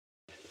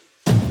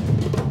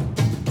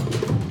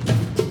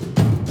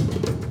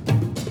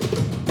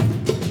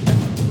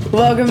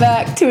Welcome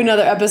back to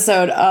another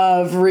episode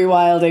of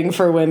Rewilding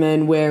for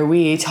Women, where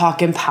we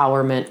talk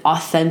empowerment,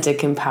 authentic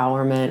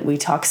empowerment. We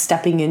talk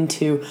stepping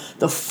into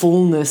the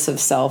fullness of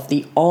self,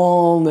 the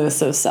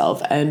allness of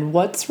self, and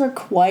what's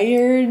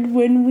required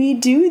when we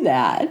do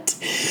that.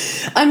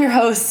 I'm your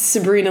host,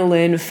 Sabrina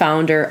Lynn,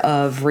 founder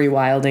of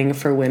Rewilding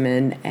for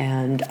Women,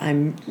 and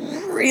I'm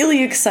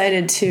really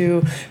excited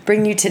to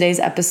bring you today's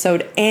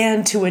episode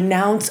and to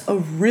announce a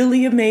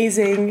really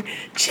amazing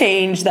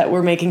change that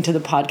we're making to the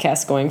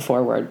podcast going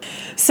forward.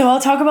 So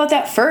I'll talk about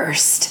that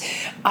first.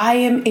 I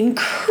am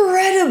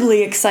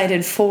incredibly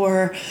excited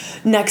for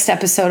next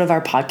episode of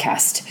our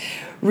podcast.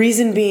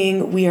 Reason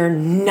being, we are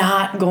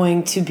not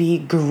going to be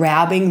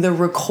grabbing the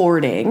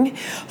recording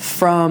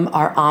from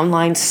our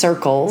online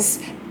circles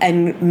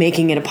and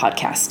making it a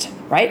podcast,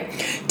 right?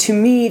 To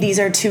me, these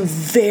are two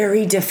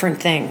very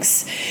different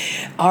things.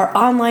 Our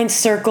online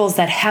circles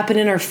that happen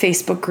in our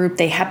Facebook group,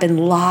 they happen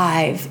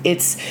live.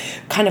 It's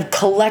kind of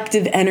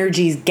collective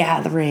energies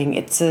gathering.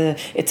 It's a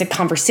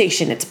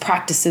conversation, it's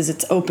practices,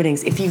 it's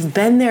openings. If you've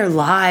been there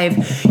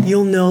live,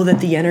 you'll know that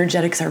the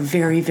energetics are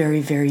very,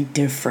 very, very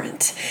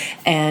different.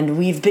 And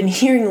we've been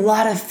hearing a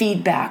lot of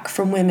feedback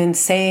from women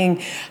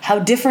saying how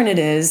different it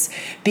is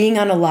being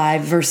on a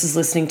live versus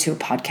listening to a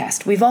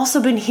podcast. We've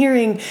also been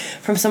hearing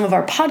from some of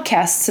our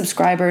podcast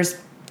subscribers,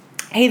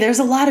 hey, there's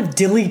a lot of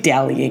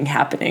dilly-dallying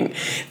happening.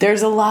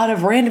 There's a lot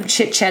of random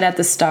chit-chat at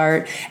the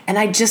start, and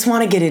I just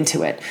want to get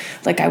into it.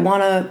 Like,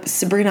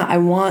 Sabrina, I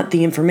want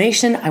the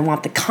information, I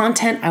want the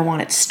content, I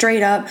want it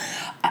straight up.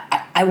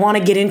 I want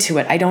to get into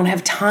it. I don't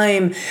have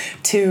time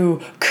to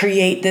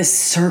create this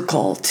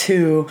circle,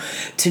 to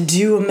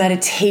do a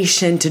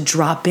meditation, to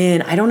drop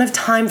in. I don't have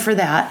time for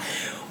that.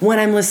 When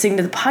I'm listening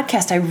to the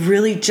podcast, I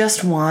really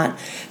just want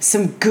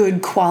some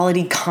good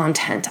quality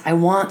content. I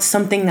want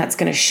something that's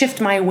going to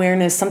shift my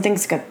awareness, something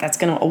that's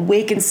going to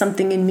awaken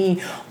something in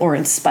me or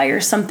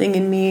inspire something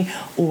in me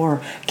or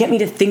get me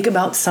to think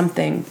about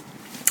something.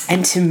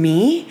 And to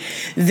me,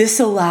 this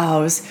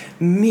allows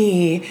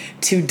me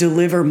to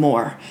deliver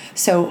more.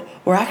 So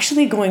we're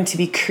actually going to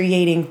be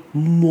creating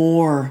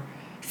more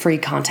free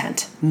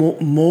content,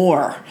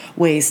 more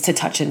ways to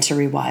touch into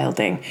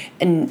rewilding.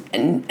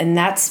 And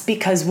that's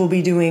because we'll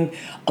be doing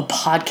a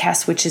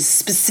podcast, which is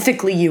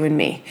specifically you and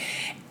me.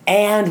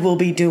 And we'll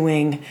be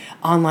doing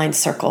online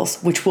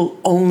circles, which will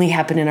only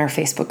happen in our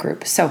Facebook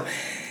group. So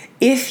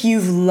if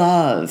you've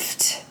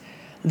loved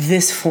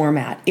this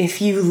format,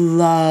 if you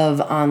love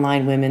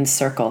Online Women's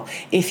Circle,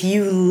 if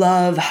you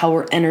love how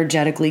we're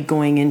energetically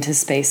going into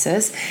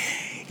spaces,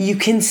 you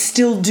can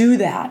still do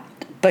that.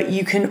 But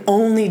you can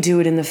only do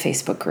it in the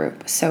Facebook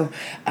group. So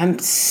I'm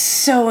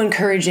so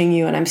encouraging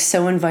you and I'm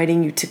so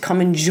inviting you to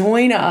come and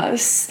join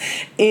us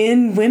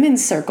in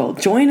Women's Circle.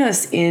 Join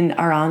us in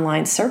our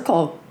online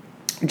circle.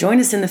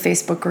 Join us in the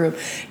Facebook group.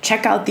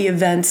 Check out the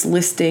events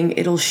listing.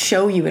 It'll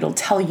show you, it'll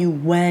tell you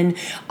when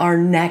our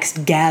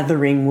next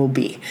gathering will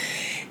be.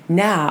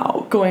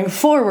 Now, going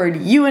forward,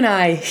 you and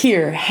I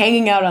here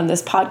hanging out on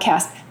this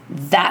podcast,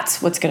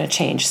 that's what's going to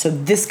change. So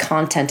this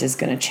content is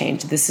going to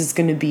change. This is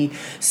going to be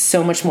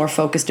so much more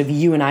focused of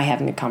you and I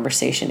having a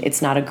conversation.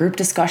 It's not a group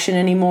discussion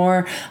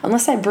anymore,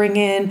 unless I bring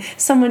in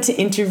someone to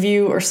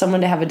interview or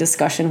someone to have a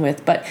discussion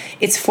with, but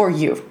it's for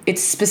you.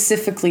 It's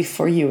specifically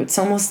for you. It's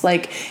almost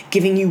like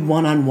giving you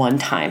one-on-one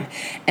time.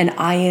 And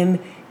I am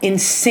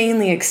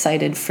insanely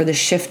excited for the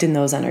shift in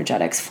those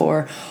energetics,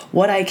 for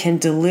what I can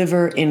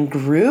deliver in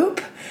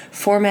group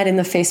format in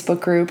the Facebook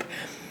group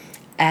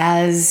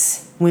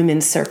as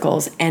Women's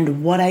Circles,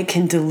 and what I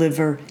can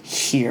deliver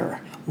here,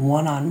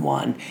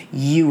 one-on-one,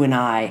 you and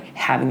I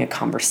having a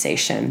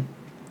conversation.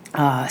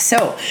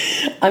 So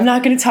I'm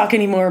not going to talk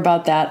anymore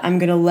about that. I'm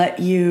going to let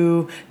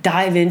you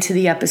dive into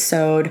the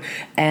episode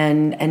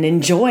and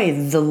enjoy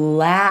the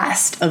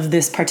last of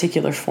this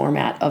particular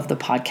format of the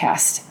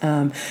podcast.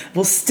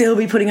 We'll still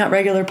be putting out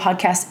regular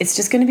podcasts. It's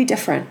just going to be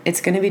different.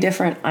 It's going to be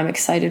different. I'm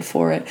excited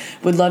for it.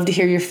 Would love to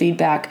hear your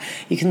feedback.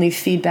 You can leave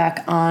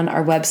feedback on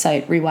our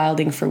website,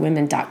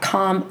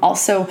 rewildingforwomen.com.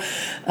 Also,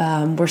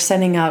 we're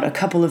sending out a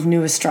couple of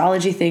new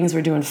astrology things.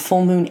 We're doing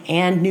full moon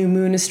and new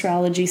moon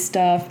astrology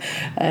stuff.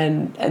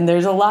 And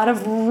there's a lot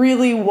of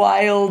really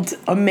wild,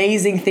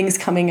 amazing things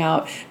coming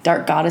out.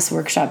 Dark Goddess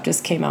Workshop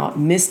just came out.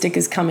 Mystic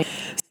is coming.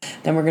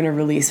 Then we're going to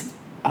release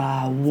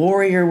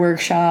Warrior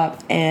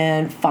Workshop.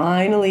 And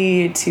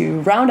finally,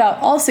 to round out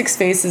all 6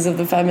 phases of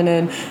the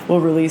feminine,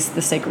 we'll release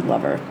the Sacred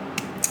Lover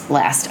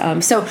last.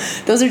 So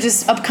those are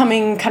just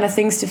upcoming kind of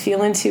things to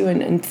feel into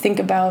and think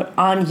about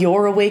on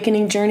your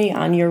awakening journey,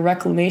 on your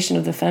reclamation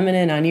of the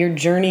feminine, on your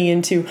journey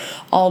into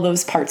all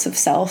those parts of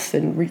self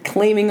and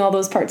reclaiming all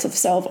those parts of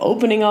self,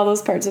 opening all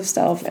those parts of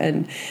self,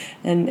 and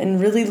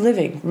really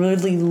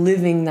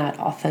living that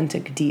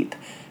authentic, deep,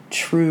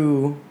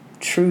 true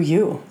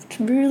you.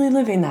 Really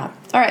living that.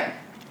 All right.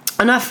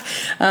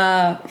 Enough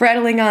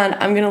rattling on.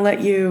 I'm going to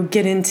let you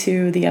get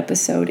into the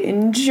episode.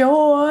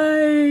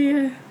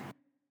 Enjoy.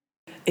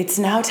 It's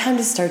now time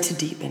to start to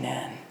deepen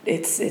in.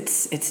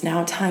 It's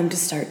now time to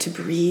start to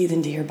breathe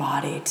into your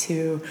body,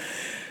 to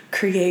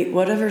create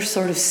whatever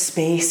sort of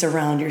space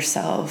around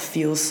yourself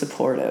feels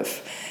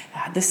supportive.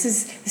 This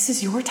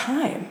is your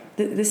time.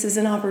 This is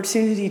an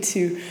opportunity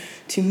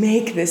to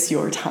make this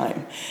your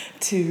time,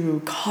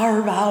 to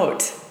carve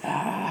out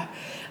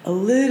a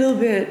little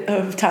bit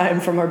of time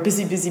from our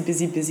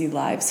busy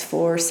lives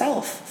for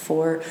self,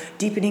 for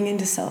deepening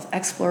into self,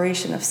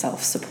 exploration of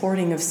self,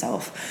 supporting of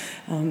self,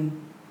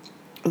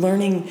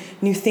 learning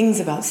new things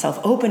about self,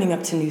 opening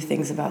up to new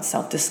things about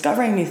self,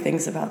 discovering new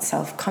things about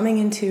self, coming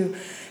into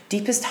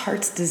deepest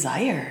heart's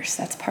desires.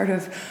 That's part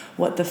of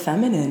what the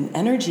feminine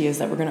energy is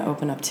that we're going to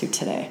open up to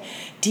today.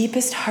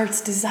 Deepest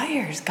heart's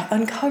desires,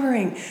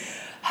 uncovering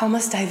how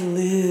must I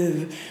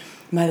live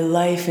my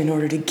life in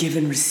order to give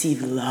and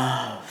receive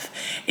love,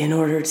 in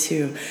order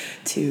to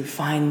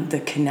find the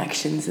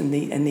connections and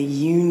the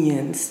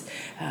unions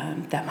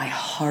that my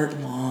heart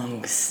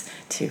longs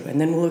to.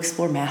 And then we'll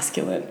explore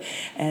masculine.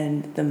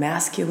 And the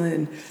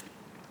masculine,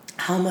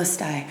 how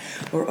must I,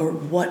 or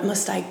what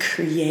must I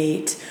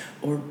create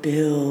or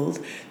build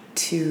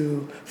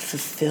to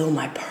fulfill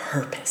my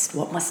purpose?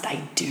 What must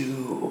I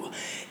do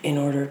in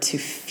order to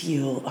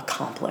feel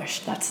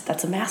accomplished?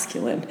 That's a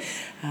masculine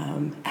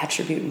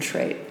attribute and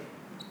trait.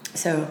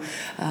 So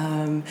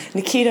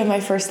Nikita, my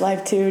first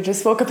live too,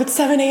 just woke up at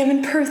 7 a.m.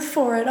 in Perth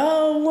for it.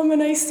 Oh,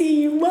 woman, I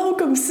see you.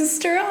 Welcome,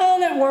 sister. Oh,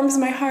 that warms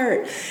my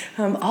heart.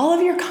 All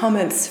of your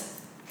comments,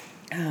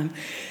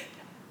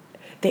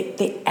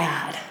 they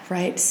add,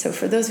 right? So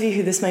for those of you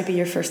who this might be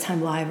your first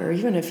time live, or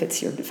even if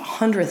it's your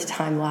 100th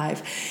time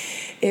live,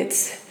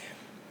 it's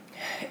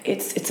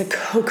a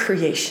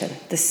co-creation.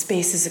 The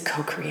space is a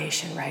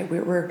co-creation, right?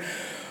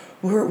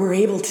 We're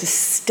able to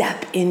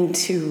step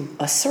into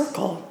a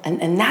circle,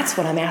 and that's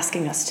what I'm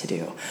asking us to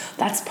do.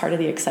 That's part of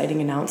the exciting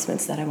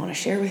announcements that I want to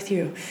share with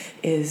you,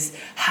 is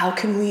how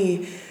can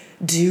we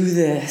do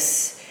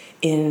this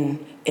in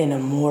a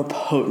more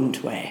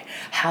potent way?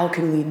 How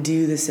can we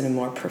do this in a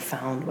more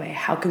profound way?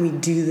 How can we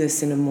do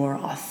this in a more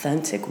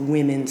authentic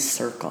women's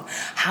circle?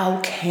 How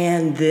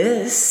can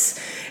this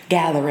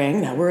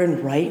gathering that we're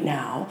in right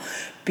now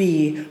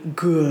be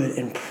good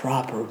and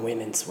proper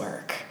women's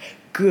work?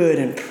 Good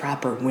and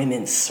proper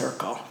women's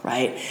circle,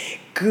 right?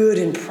 Good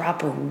and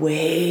proper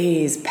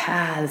ways,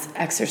 paths,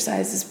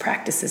 exercises,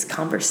 practices,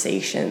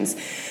 conversations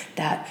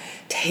that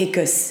take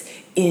us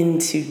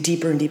into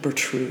deeper and deeper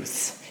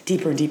truths,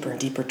 deeper and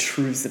deeper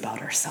truths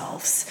about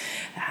ourselves.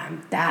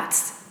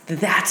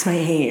 That's my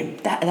aim.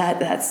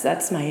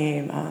 That's my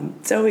aim.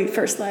 Zoe,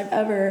 first live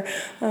ever.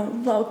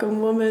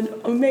 Welcome, woman.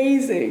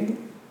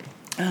 Amazing.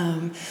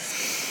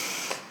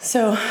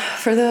 So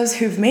for those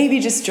who've maybe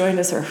just joined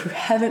us or who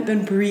haven't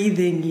been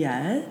breathing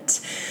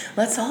yet,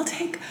 let's all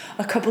take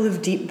a couple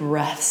of deep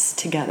breaths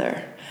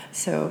together.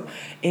 So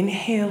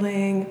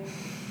inhaling,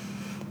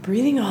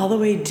 breathing all the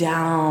way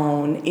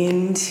down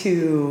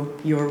into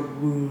your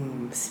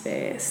womb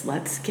space.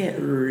 Let's get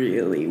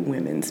really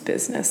women's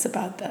business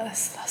about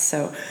this.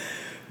 So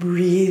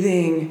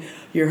breathing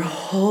your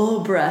whole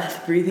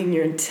breath, breathing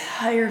your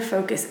entire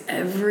focus,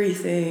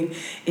 everything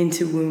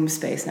into womb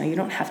space. Now, you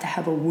don't have to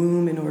have a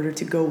womb in order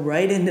to go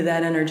right into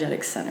that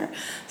energetic center.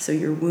 So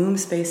your womb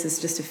space is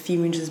just a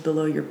few inches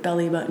below your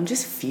belly button.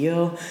 Just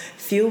feel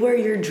where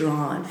you're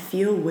drawn.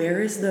 Feel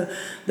where is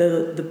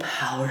the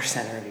power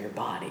center of your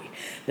body.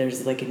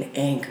 There's like an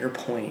anchor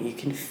point. You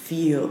can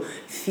feel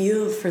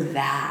for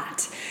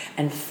that,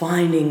 and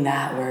finding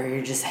that where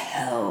you're just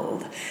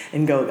held,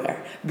 and go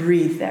there.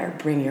 Breathe there.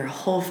 Bring your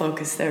whole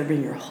focus there.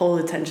 Bring your whole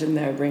attention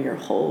there. Bring your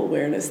whole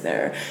awareness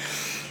there.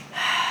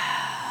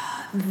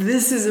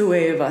 This is a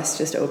way of us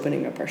just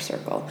opening up our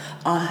circle.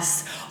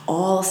 Us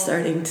all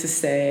starting to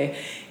say,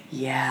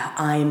 yeah,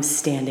 I'm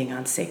standing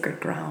on sacred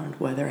ground,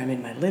 whether I'm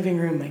in my living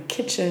room, my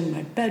kitchen,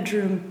 my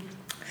bedroom.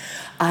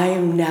 I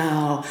am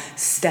now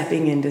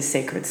stepping into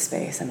sacred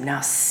space. I'm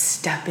now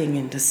stepping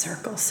into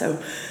circle.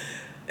 So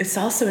it's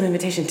also an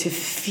invitation to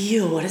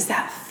feel, what does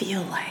that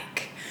feel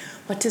like?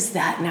 What does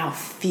that now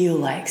feel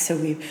like? So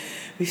we've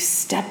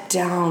stepped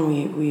down,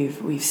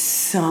 we've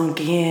sunk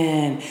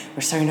in.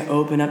 We're starting to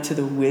open up to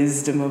the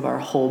wisdom of our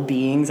whole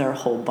beings, our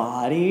whole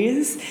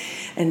bodies.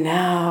 And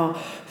now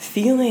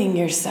feeling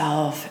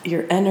yourself,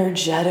 you're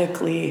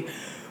energetically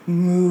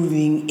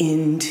moving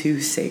into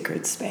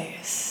sacred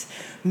space,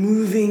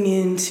 moving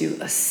into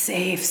a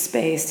safe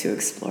space to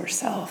explore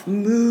self,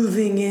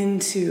 moving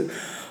into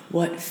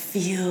what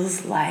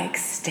feels like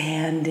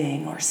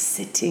standing or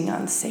sitting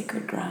on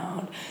sacred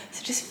ground.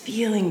 So just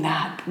feeling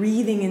that,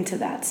 breathing into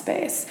that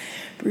space,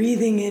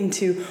 breathing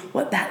into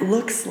what that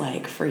looks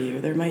like for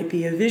you. There might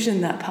be a vision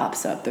that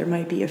pops up. There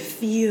might be a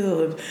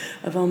feel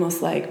of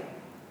almost like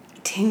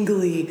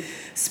tingly,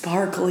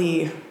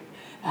 sparkly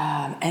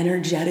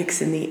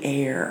energetics in the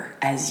air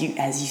as you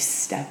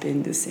step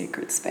into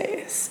sacred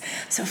space.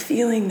 So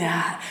feeling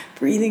that,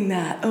 breathing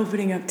that,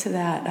 opening up to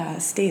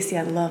that. Stacy,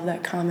 I love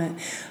that comment.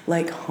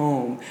 Like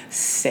home,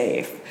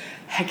 safe.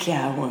 Heck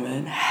yeah,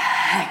 woman.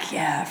 Heck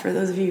yeah. For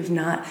those of you who've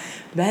not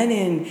been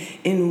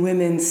in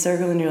women's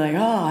circle and you're like,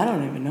 oh, I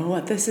don't even know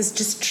what this is,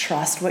 just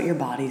trust what your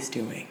body's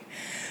doing.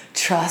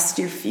 Trust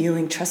your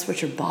feeling, trust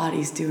what your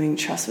body's doing,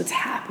 trust what's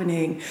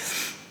happening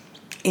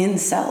in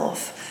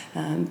self.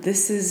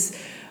 This is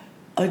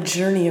a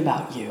journey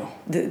about you.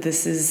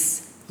 This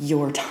is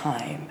your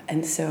time.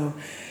 And so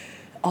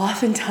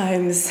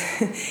oftentimes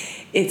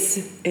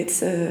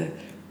it's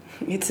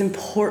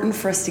important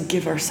for us to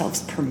give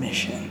ourselves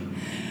permission,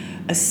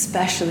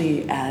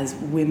 especially as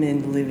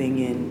women living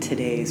in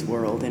today's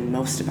world, in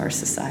most of our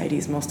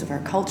societies, most of our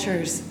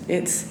cultures.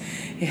 It's,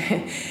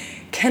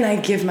 can I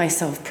give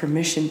myself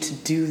permission to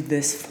do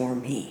this for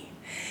me?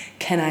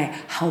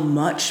 How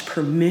much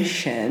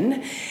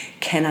permission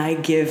can I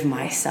give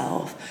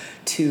myself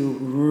to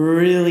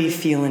really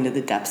feel into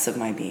the depths of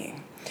my being?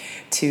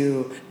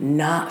 To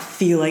not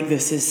feel like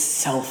this is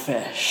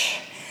selfish,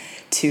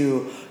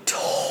 to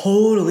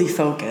totally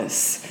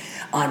focus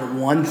on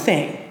one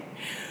thing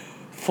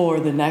for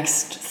the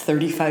next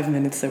 35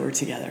 minutes that we're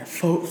together.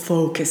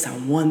 Focus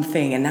on one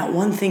thing, and that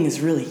one thing is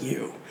really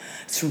you.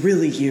 It's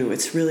really you.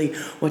 It's really,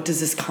 what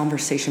does this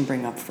conversation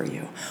bring up for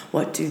you?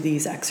 What do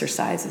these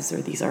exercises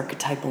or these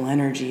archetypal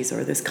energies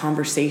or this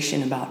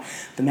conversation about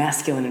the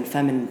masculine and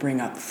feminine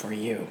bring up for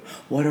you?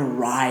 What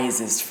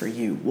arises for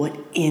you? What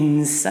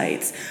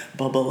insights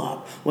bubble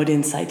up? What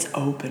insights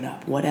open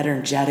up? What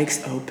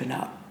energetics open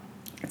up?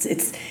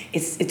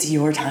 It's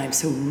your time.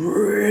 So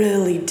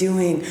really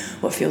doing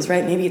what feels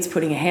right. Maybe it's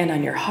putting a hand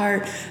on your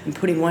heart and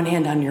putting one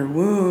hand on your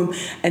womb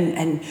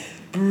and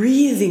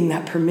breathing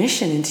that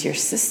permission into your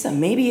system.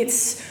 Maybe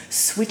it's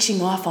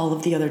switching off all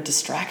of the other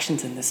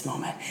distractions in this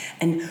moment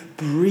and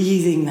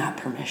breathing that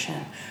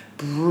permission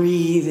for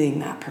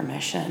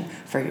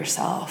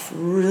yourself.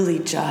 Really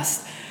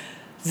just,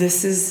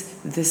 this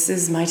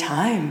is my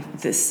time.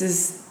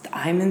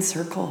 I'm in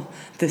circle.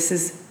 This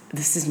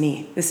is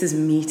me. This is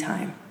me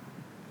time.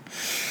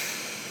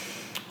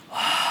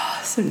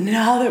 So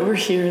now that we're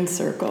here in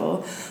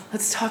circle,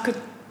 let's talk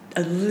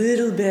a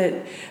little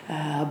bit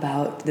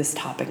about this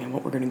topic and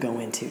what we're going to go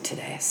into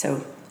today.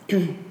 So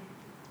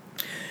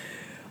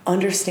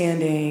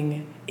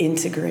understanding,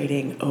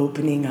 integrating,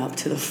 opening up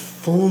to the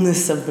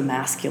fullness of the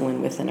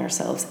masculine within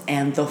ourselves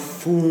and the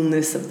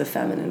fullness of the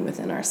feminine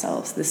within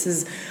ourselves. This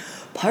is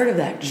part of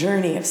that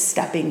journey of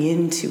stepping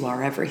into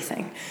our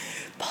everything.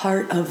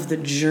 Part of the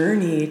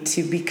journey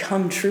to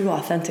become true,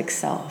 authentic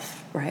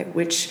self, right?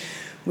 Which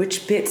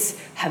bits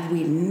have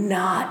we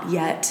not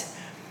yet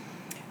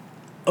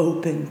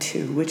open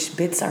to? Which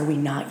bits are we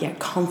not yet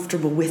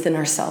comfortable within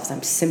ourselves?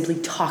 I'm simply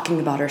talking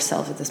about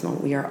ourselves at this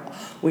moment.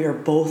 We are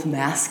both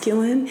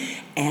masculine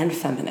and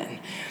feminine.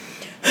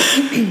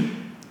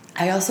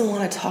 I also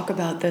want to talk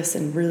about this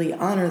and really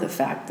honor the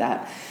fact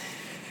that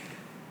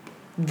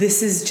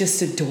this is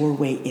just a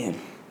doorway in.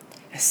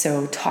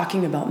 So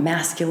talking about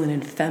masculine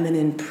and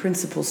feminine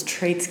principles,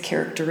 traits,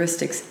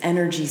 characteristics,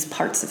 energies,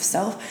 parts of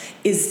self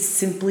is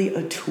simply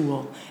a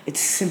tool. It's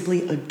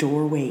simply a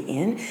doorway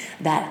in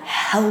that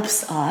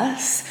helps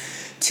us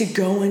to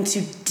go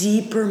into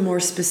deeper, more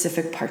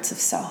specific parts of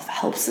self,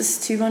 helps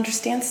us to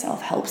understand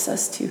self, helps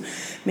us to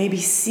maybe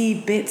see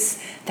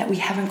bits that we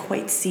haven't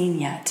quite seen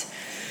yet.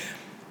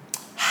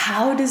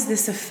 How does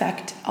this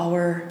affect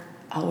our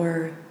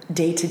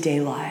day-to-day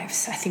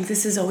lives? I think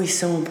this is always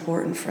so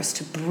important for us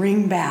to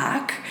bring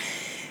back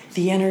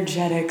the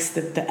energetics,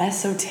 the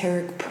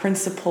esoteric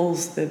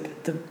principles, the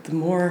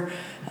more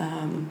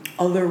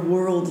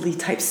otherworldly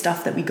type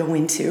stuff that we go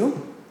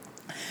into,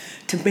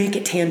 to make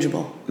it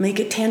tangible. Make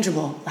it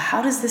tangible.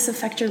 How does this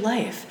affect your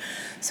life?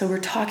 So we're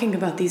talking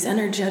about these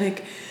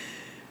energetic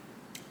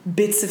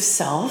bits of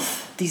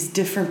self, these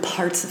different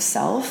parts of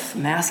self,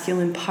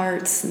 masculine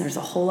parts, and there's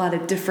a whole lot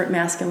of different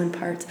masculine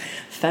parts,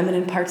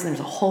 feminine parts, and there's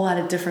a whole lot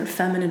of different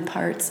feminine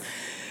parts.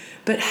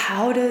 But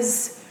how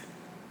does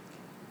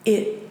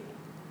it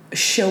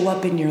show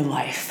up in your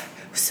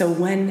life? So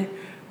when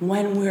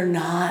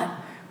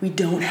we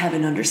don't have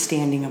an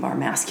understanding of our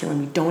masculine,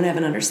 we don't have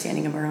an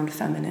understanding of our own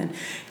feminine,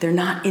 they're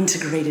not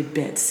integrated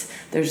bits.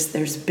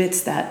 There's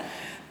bits that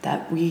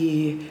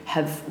we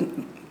have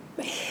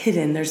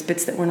hidden, there's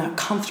bits that we're not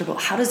comfortable.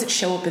 How does it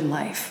show up in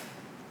life?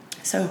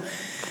 So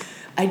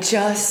I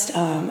just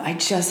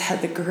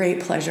had the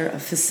great pleasure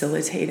of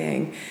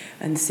facilitating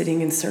and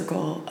sitting in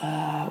circle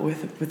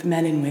with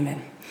men and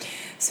women.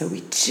 So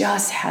we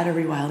just had a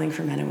Rewilding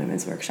for Men and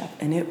Women's workshop,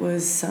 and it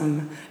was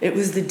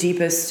the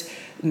deepest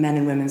men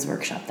and women's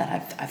workshop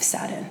that I've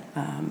sat in,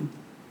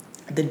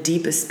 the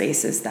deepest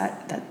spaces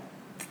that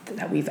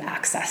we've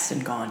accessed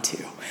and gone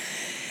to,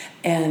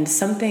 and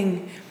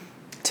something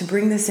to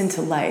bring this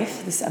into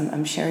life.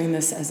 I'm sharing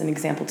this as an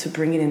example to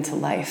bring it into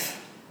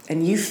life,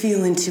 and you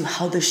feel into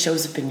how this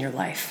shows up in your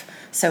life.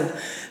 So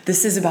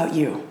this is about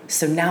you.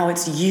 So now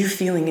it's you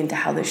feeling into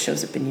how this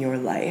shows up in your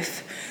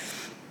life.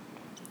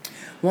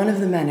 One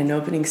of the men in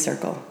Opening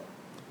Circle,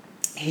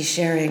 he's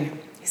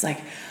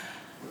like,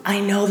 I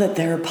know that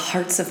there are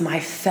parts of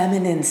my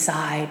feminine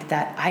side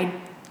that I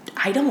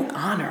don't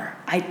honor.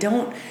 I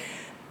don't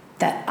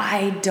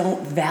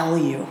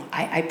value.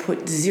 I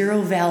put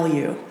zero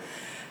value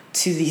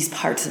to these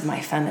parts of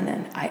my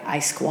feminine. I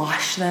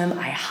squash them,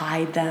 I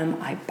hide them,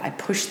 I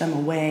push them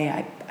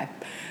away,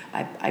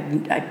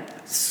 I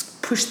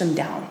push them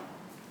down.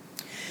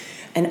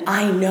 And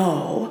I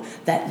know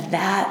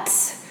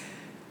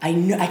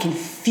I can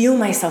feel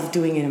myself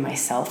doing it in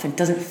myself. It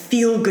doesn't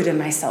feel good in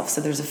myself, so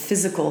there's a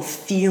physical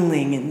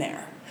feeling in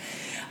there.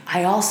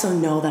 I also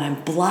know that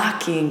I'm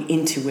blocking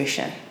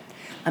intuition.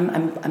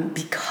 I'm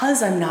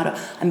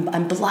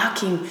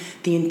blocking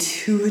the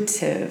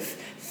intuitive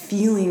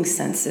feeling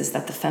senses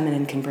that the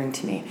feminine can bring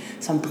to me.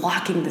 So I'm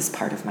blocking this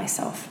part of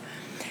myself.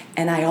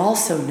 And I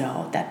also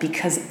know that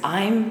because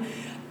I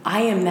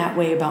am that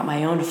way about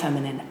my own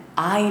feminine,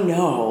 I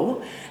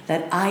know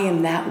that I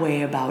am that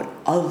way about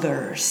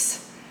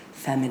others'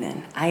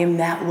 feminine. I am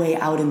that way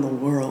out in the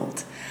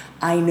world.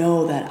 I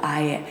know that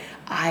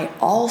I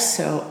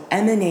also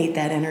emanate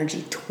that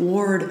energy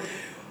toward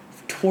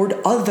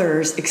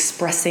others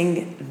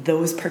expressing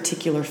those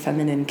particular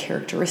feminine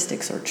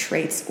characteristics or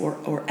traits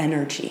or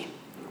energy,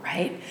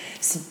 right?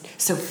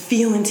 So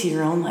feel into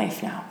your own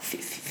life now.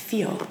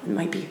 Feel. It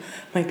might be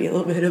a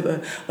little bit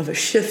of a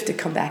shift to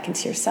come back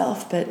into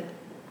yourself, but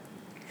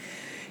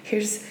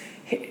here's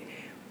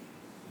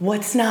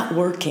what's not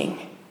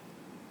working.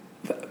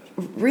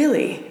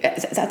 Really,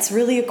 that's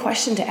really a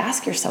question to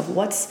ask yourself.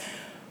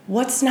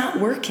 What's not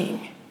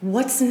working?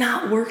 What's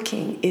not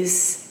working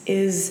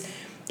is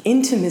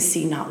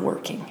intimacy not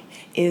working,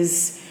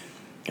 is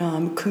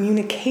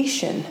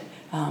communication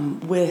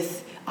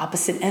with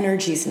opposite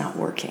energies not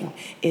working,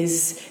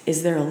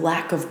 is there a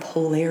lack of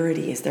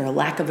polarity, is there a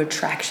lack of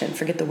attraction?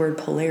 Forget the word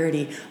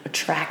polarity,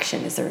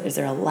 attraction. Is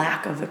there a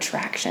lack of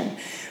attraction?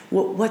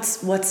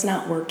 What's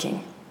not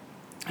working?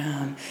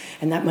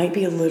 And that might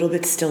be a little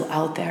bit still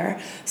out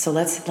there. So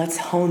let's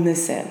hone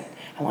this in.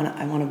 I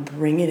want to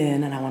bring it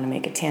in, and I want to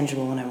make it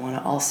tangible, and I want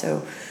to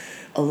also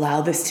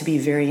allow this to be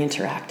very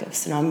interactive.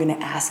 So now I'm going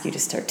to ask you to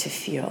start to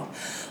feel.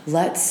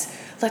 Let's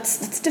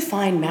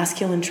define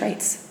masculine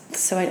traits.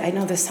 So I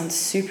know this sounds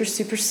super,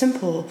 super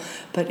simple,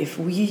 but if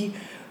we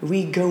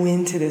go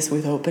into this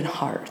with open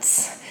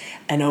hearts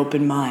and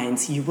open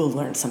minds, you will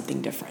learn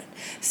something different.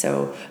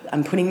 So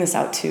I'm putting this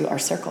out to our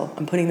circle.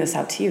 I'm putting this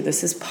out to you.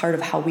 This is part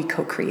of how we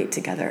co-create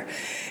together,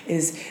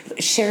 is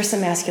share some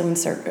masculine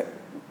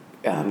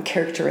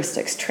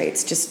characteristics,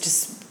 traits.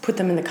 Just put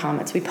them in the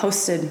comments. We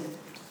posted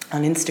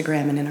on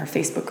Instagram and in our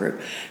Facebook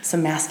group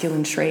some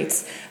masculine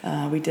traits.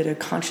 We did a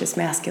conscious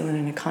masculine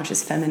and a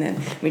conscious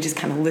feminine. We just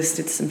kind of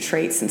listed some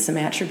traits and some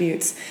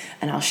attributes,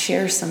 and I'll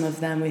share some of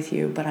them with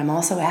you, but I'm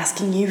also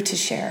asking you to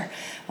share.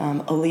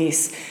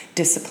 Elise,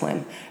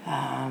 discipline,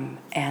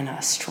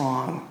 Anna,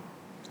 strong,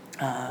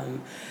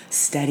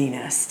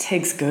 steadiness.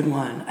 Tig's good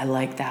one. I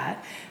like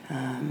that.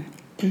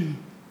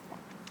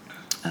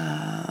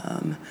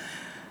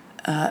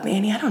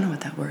 Annie, I don't know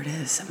what that word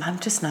is. I'm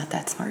just not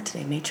that smart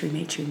today. Matri.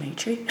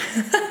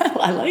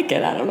 I like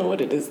it. I don't know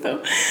what it is,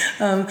 though.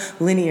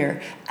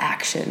 Linear,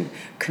 action,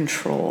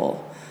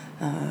 control,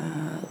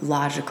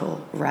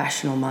 logical,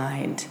 rational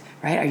mind,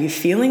 right? Are you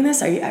feeling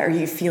this? Are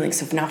you feeling?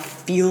 So now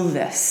feel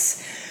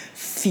this.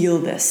 Feel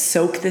this.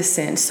 Soak this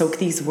in. Soak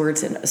these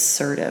words in.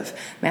 Assertive,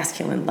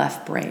 masculine,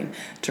 left brain,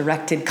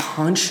 directed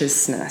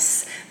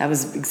consciousness. That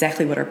was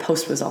exactly what our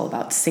post was all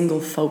about. Single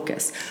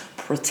focus,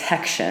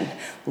 protection,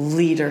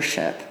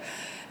 leadership,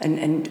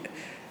 and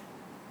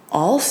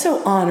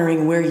also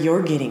honoring where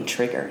you're getting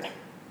triggered.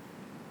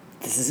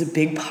 This is a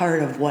big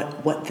part of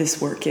what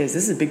this work is.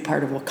 This is a big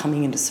part of what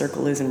coming into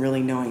circle is, and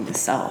really knowing the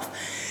self.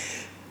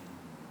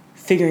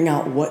 Figuring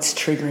out what's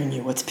triggering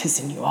you, what's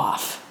pissing you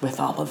off with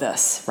all of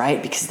this,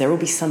 right? Because there will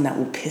be some that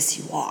will piss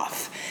you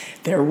off.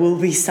 There will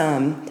be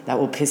some that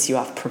will piss you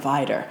off.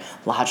 Provider,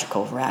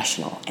 logical,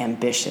 rational,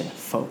 ambition,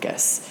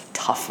 focus,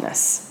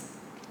 toughness,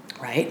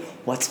 right?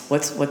 What's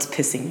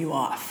pissing you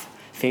off?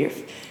 Feel.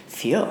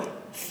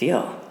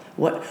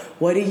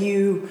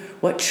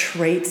 What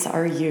traits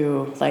are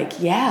you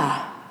like?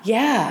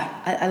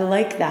 I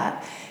like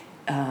that.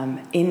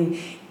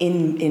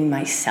 In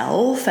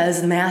myself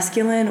as the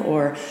masculine,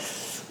 or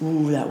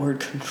that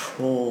word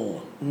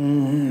control.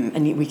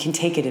 And we can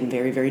take it in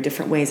very, very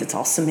different ways. It's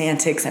all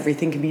semantics.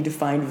 Everything can be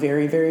defined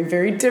very, very,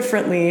 very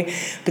differently.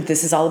 But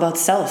this is all about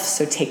self.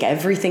 So take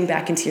everything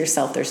back into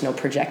yourself. There's no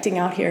projecting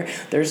out here.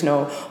 There's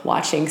no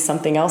watching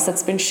something else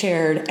that's been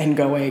shared and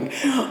going,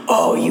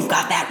 oh, you've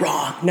got that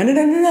wrong.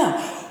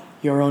 No.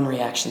 Your own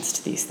reactions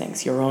to these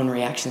things.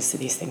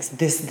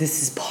 This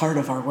is part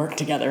of our work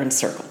together in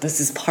circle.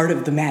 This is part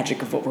of the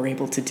magic of what we're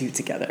able to do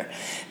together.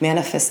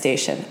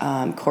 Manifestation.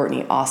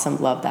 Courtney, awesome.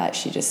 Love that.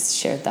 She just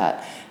shared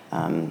that.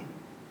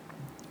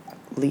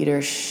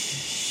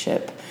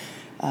 Leadership.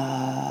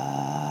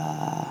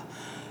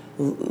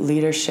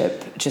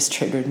 Leadership just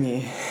triggered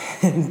me.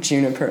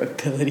 Juniper,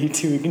 ability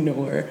to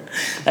ignore.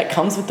 That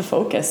comes with the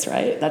focus,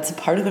 right? That's a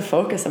part of the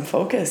focus. I'm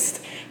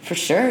focused. For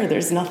sure.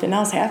 There's nothing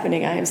else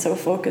happening. I am so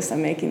focused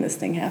on making this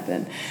thing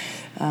happen.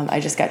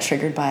 I just got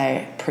triggered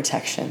by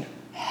protection.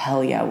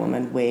 Hell yeah,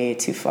 woman. Way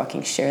to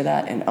fucking share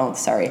that. And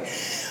sorry.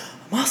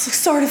 I'm also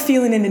sort of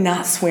feeling into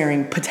not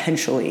swearing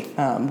potentially.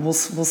 We'll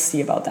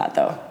see about that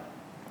though.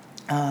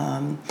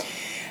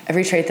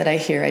 Every trait that I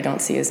hear, I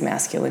don't see as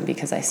masculine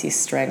because I see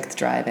strength,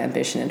 drive,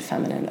 ambition, and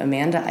feminine.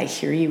 Amanda, I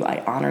hear you.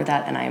 I honor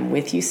that, and I am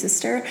with you,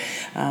 sister.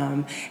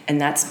 And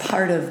that's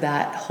part of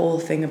that whole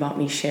thing about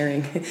me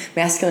sharing.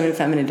 Masculine and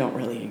feminine don't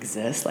really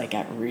exist, like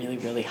at really,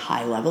 really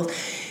high levels.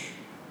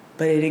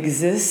 But it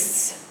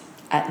exists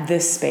at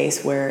this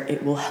space where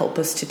it will help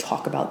us to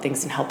talk about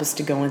things and help us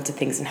to go into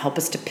things and help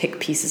us to pick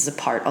pieces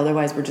apart.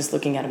 Otherwise, we're just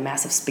looking at a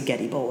massive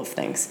spaghetti bowl of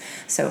things.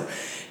 So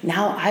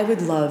now I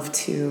would love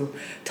to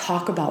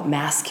talk about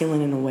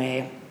masculine in a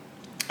way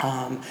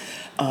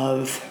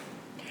of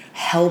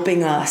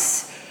helping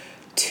us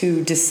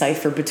to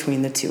decipher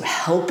between the two,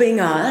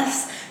 helping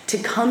us to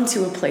come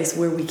to a place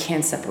where we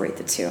can separate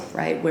the two,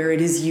 right? Where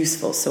it is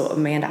useful. So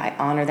Amanda, I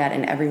honor that,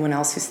 and everyone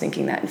else who's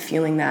thinking that and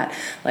feeling that,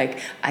 like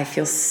I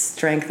feel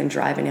strength and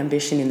drive and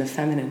ambition in the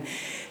feminine.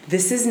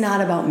 This is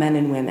not about men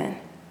and women.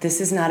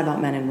 This is not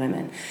about men and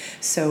women.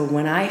 So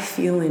when I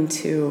feel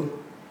into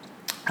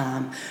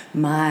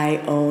my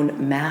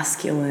own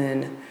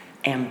masculine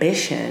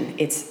ambition,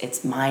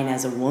 it's mine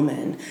as a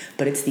woman,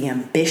 but it's the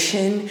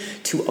ambition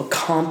to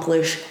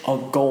accomplish a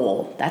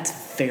goal.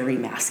 That's very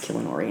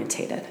masculine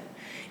orientated.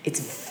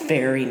 It's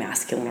very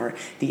masculine, or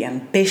the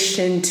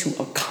ambition to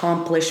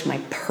accomplish my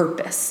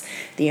purpose,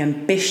 the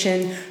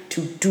ambition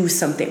to do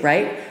something,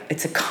 right?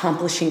 It's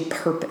accomplishing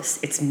purpose,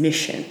 it's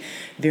mission,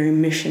 very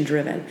mission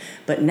driven.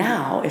 But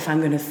now, if I'm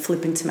going to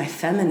flip into my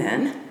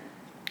feminine,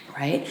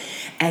 right?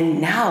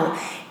 And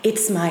now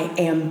it's my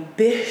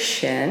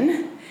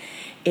ambition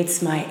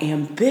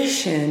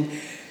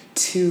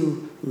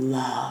to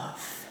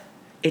love.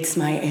 It's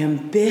my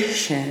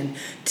ambition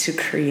to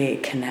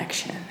create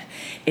connection.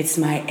 It's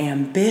my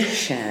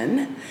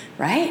ambition,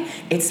 right?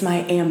 It's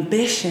my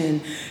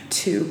ambition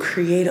to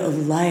create a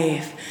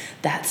life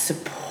that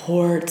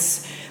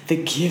supports the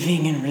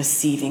giving and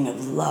receiving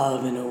of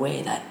love in a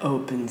way that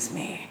opens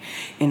me,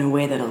 in a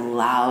way that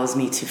allows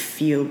me to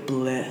feel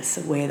bliss,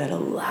 a way that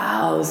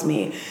allows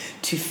me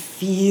to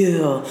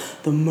feel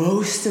the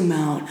most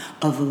amount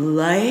of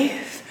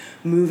life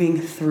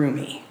moving through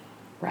me,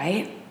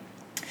 right?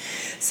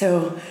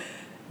 So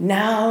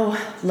now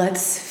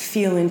let's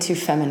feel into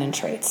feminine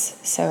traits.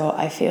 So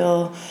I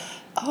feel,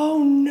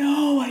 oh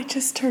no, I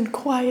just turned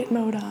quiet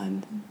mode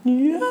on.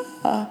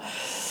 Yeah.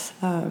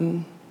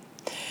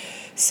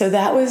 So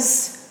that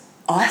was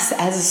us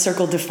as a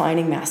circle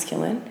defining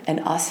masculine and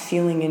us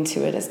feeling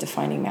into it as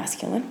defining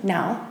masculine.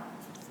 Now,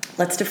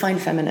 let's define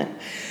feminine.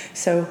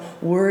 So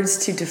words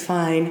to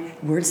define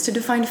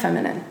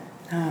feminine.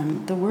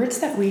 The words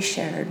that we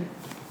shared,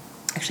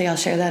 actually I'll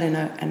share that in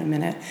a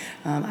minute.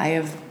 I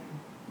have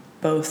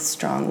both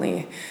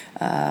strongly.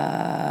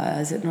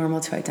 Is it normal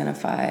to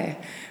identify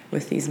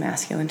with these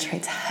masculine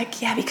traits?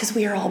 Heck yeah, because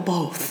we are all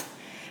both,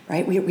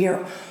 right? We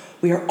are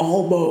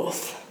all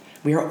both.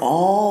 We are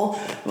all,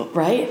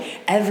 right?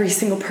 Every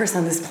single person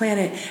on this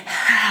planet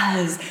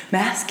has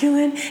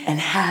masculine and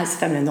has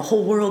feminine. The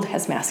whole world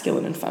has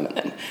masculine and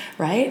feminine,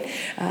 right?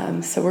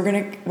 So we're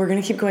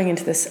gonna keep going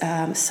into this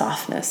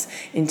softness,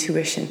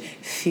 intuition,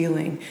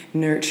 feeling,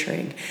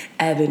 nurturing,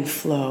 ebb and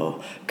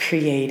flow,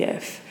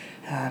 creative.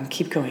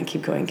 Keep going.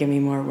 Give me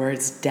more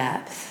words.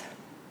 Depth,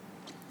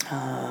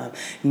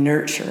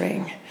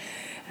 nurturing,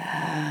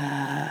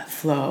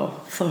 flow.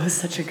 Flow is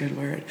such a good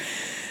word.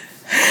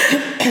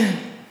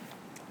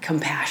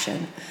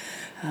 Compassion,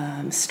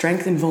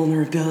 strength and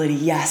vulnerability.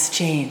 Yes,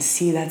 Jane.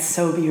 See, that's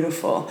so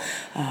beautiful.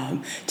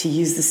 To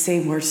use the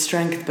same word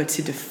strength, but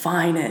to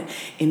define it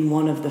in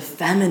one of the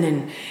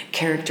feminine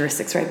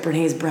characteristics, right?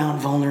 Brené Brown,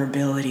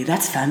 vulnerability.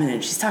 That's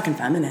feminine. She's talking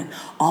feminine.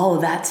 All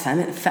of that's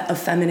a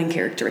feminine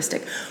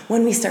characteristic.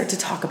 When we start to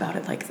talk about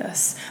it like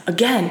this,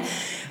 again,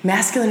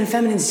 masculine and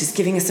feminine is just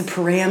giving us a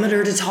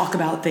parameter to talk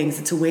about things.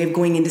 It's a way of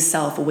going into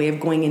self, a way of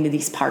going into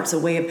these parts, a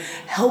way of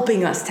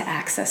helping us to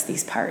access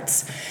these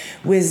parts.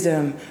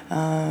 Wisdom,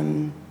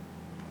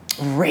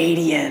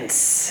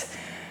 radiance,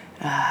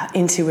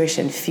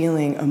 intuition,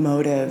 feeling,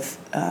 emotive,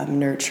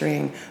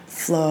 nurturing,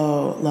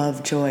 flow,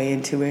 love, joy,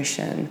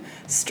 intuition.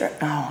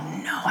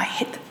 Oh no, I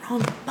hit the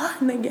wrong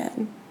button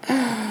again.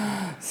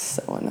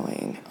 So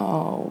annoying.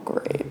 Oh,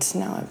 great.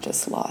 Now I've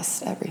just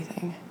lost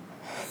everything.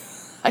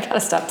 I gotta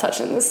stop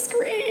touching the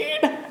screen.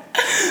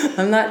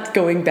 I'm not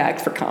going back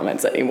for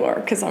comments anymore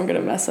because I'm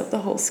gonna mess up the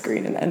whole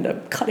screen and end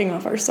up cutting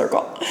off our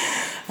circle.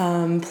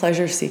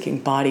 Pleasure seeking,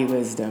 body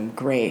wisdom,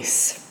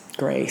 grace.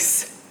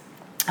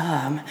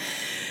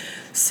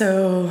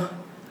 So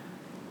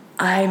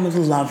I'm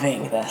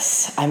loving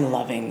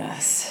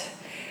this.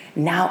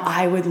 Now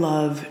I would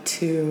love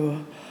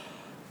to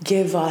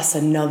give us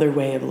another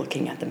way of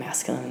looking at the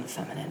masculine and the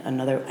feminine,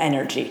 another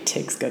energy,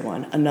 Tig's good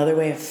one, another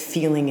way of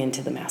feeling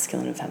into the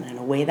masculine and feminine,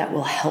 a way that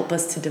will help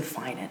us to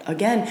define it.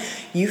 Again,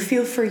 you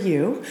feel for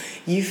you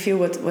feel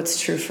what's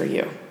true for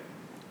you.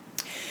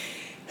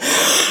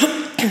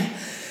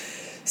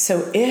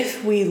 So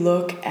if we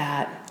look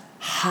at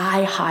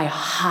high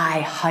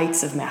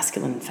heights of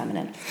masculine and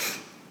feminine,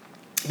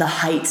 the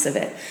heights of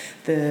it,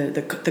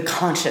 the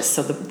conscious.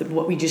 So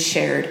what we just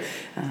shared,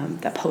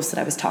 that post that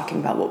I was talking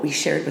about, what we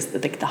shared was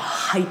the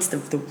heights,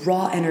 the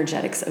raw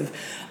energetics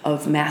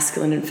of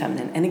masculine and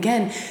feminine. And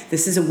again,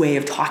 this is a way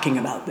of talking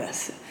about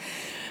this.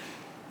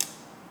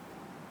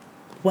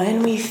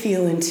 When we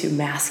feel into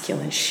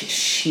masculine,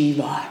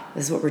 Shiva,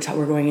 this is what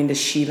we're going into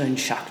Shiva and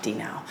Shakti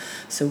now.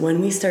 So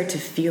when we start to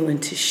feel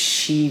into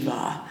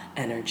Shiva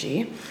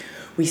energy,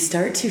 we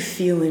start to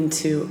feel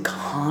into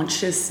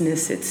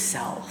consciousness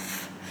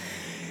itself.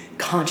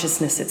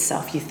 Consciousness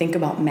itself. You think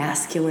about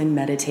masculine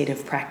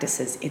meditative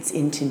practices, it's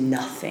into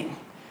nothing,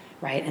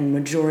 right? And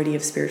majority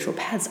of spiritual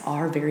paths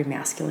are very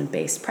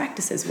masculine-based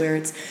practices where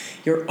it's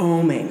you're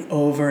oming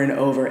over and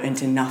over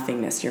into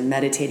nothingness. You're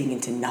meditating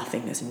into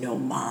nothingness, no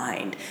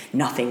mind,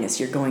 nothingness.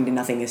 You're going to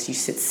nothingness. You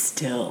sit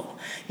still.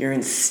 You're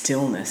in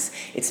stillness.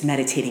 It's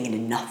meditating into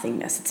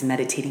nothingness. It's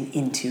meditating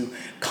into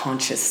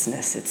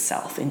consciousness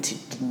itself, into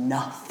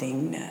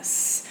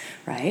nothingness,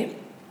 right?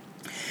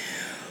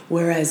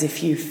 Whereas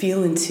if you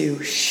feel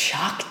into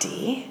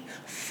Shakti,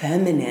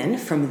 feminine,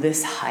 from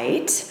this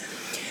height,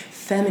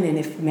 feminine,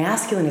 if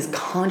masculine is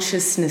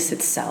consciousness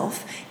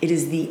itself, it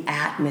is the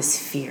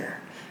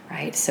atmosphere,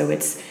 right? So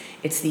it's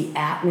the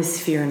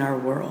atmosphere in our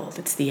world.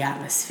 It's the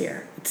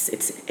atmosphere.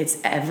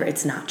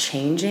 It's not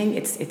changing.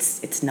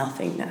 It's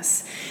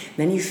nothingness.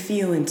 Then you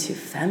feel into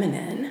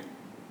feminine.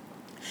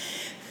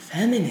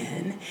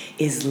 Feminine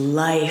is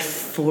life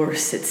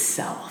force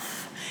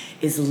itself.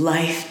 Is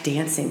life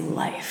dancing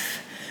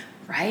life,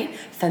 right?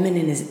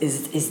 Feminine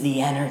is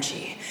the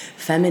energy.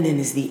 Feminine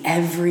is the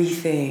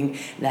everything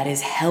that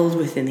is held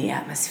within the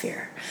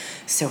atmosphere.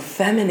 So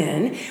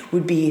feminine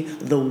would be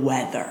the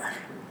weather.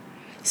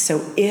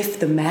 So if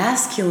the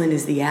masculine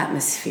is the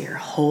atmosphere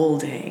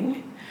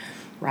holding,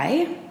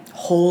 right?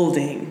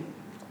 Holding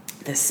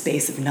the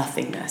space of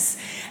nothingness.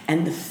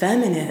 And the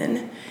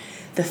feminine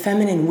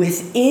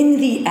within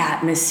the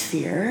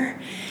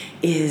atmosphere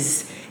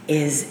is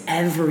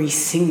every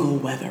single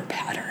weather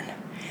pattern.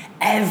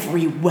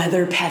 Every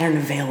weather pattern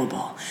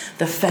available.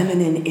 The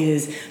feminine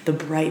is the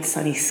bright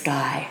sunny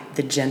sky,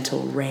 the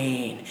gentle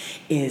rain,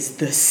 is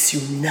the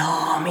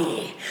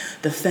tsunami.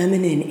 The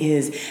feminine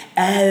is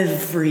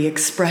every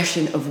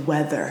expression of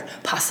weather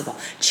possible.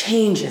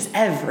 Changes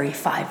every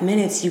 5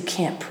 minutes. You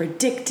can't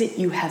predict it.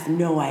 You have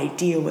no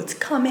idea what's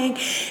coming.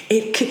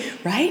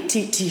 Right? Do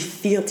you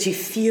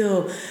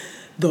feel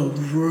the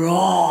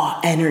raw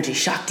energy?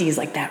 Shakti is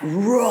like that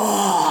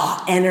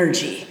raw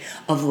energy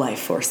of life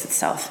force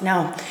itself.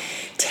 Now,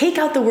 take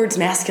out the words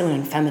masculine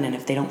and feminine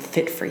if they don't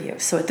fit for you.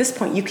 So at this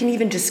point, you can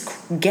even just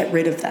get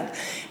rid of them.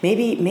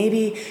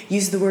 Maybe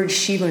use the word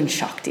Shiva and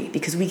Shakti,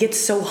 because we get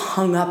so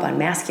hung up on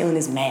masculine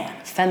is man,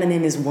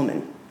 feminine is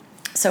woman.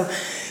 So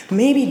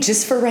maybe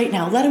just for right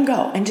now, let them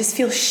go and just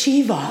feel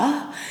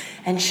Shiva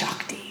and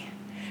Shakti,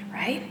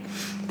 right?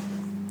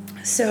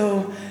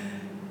 So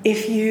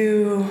if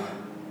you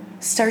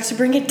start to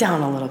bring it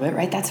down a little bit,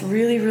 right? That's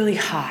really, really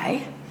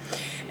high.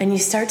 And you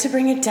start to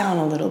bring it down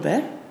a little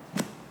bit.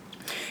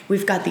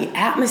 We've got the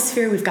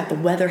atmosphere, we've got the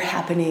weather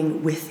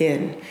happening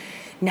within.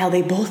 Now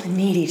they both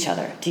need each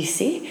other. Do you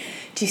see?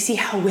 Do you see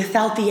how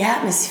without the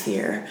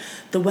atmosphere,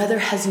 the weather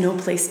has no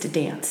place to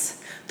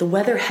dance? The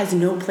weather has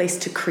no place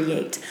to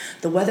create.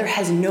 The weather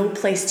has no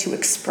place to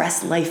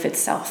express life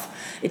itself.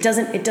 It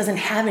doesn't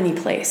have any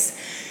place.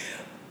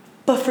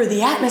 But for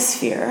the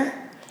atmosphere,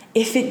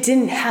 if it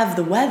didn't have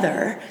the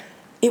weather,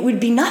 it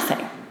would be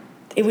nothing.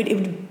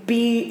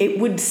 It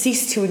would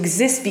cease to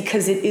exist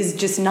because it is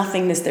just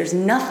nothingness. There's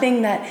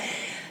nothing that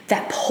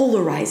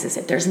polarizes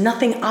it. There's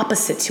nothing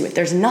opposite to it.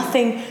 There's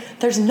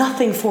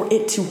nothing for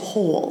it to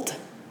hold,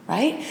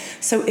 right?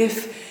 So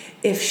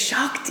if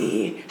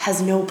Shakti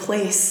has no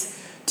place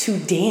to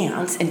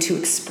dance and to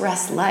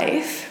express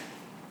life,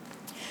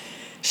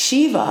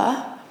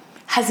 Shiva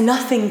has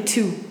nothing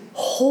to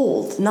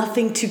hold,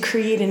 nothing to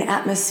create an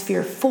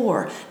atmosphere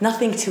for,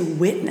 nothing to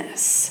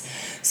witness.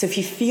 So if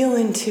you feel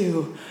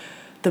into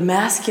the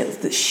masculine,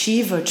 the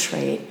Shiva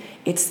trait,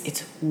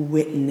 it's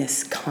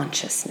witness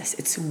consciousness.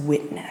 It's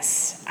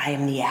witness. I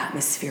am the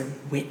atmosphere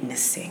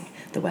witnessing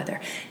the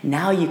weather.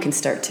 Now you can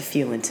start to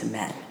feel into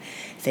men.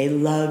 They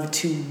love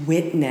to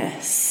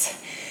witness.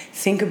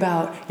 Think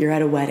about you're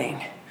at a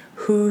wedding.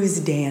 Who's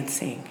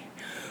dancing?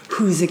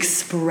 Who's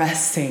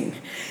expressing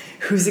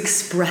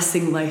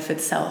life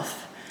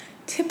itself?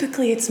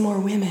 Typically it's more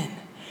women,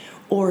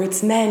 or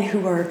it's men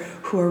who are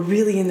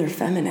really in their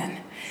feminine.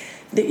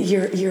 That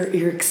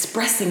you're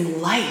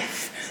expressing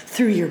life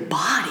through your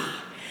body.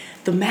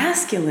 The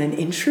masculine,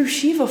 in true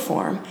Shiva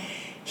form,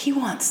 he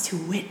wants to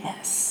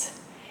witness.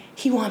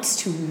 He wants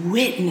to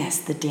witness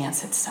the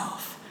dance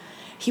itself.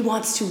 He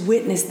wants to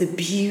witness the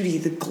beauty,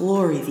 the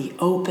glory, the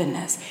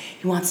openness.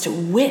 He wants to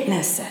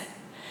witness it.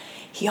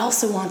 He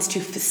also wants to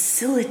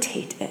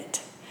facilitate it.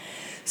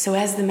 So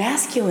as the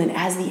masculine,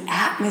 as the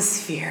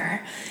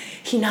atmosphere,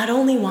 he not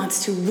only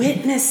wants to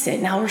witness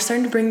it. Now we're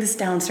starting to bring this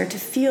down, start to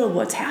feel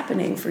what's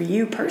happening for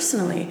you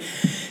personally.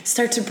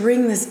 Start to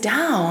bring this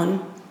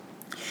down.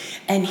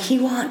 And he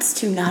wants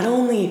to not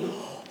only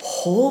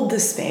hold the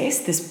space,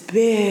 this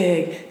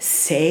big,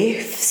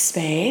 safe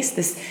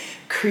space,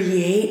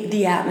 create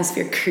the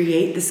atmosphere,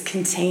 create this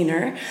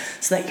container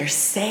so that you're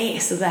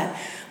safe, so that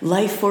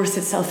life force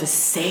itself is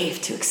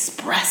safe to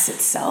express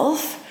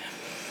itself.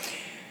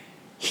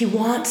 He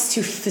wants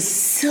to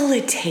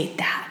facilitate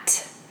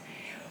that.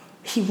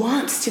 He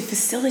wants to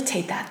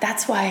facilitate that.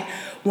 That's why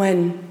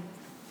when,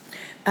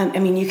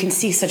 you can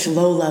see such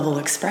low-level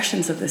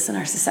expressions of this in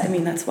our society.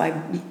 That's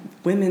why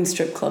women's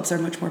strip clubs are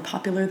much more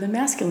popular than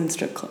masculine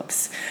strip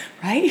clubs,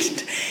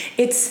 right?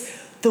 It's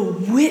the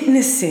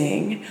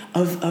witnessing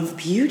of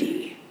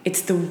beauty.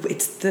 It's the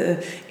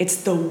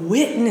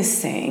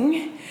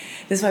witnessing.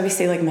 This is why we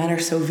say men are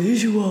so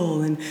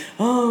visual and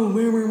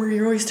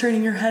you're always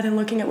turning your head and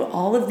looking at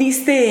all of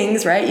these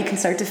things, right? You can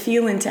start to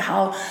feel into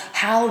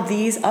how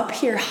these up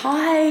here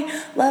high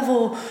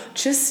level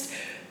just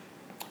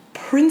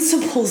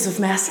principles of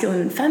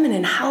masculine and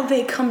feminine, how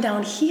they come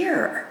down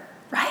here,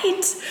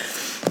 right?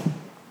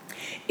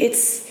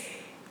 It's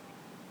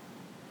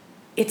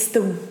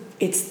the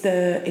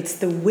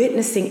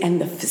witnessing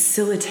and the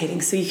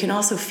facilitating. So you can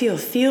also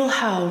feel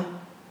how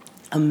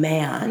a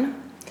man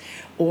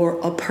or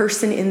a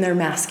person in their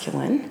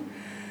masculine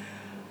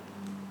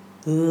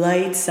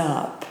lights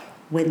up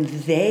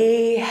when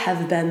they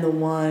have been the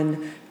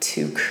one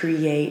to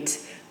create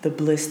the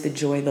bliss, the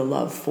joy, the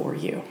love for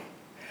you.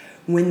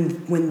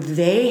 When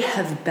they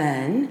have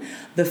been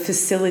the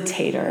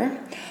facilitator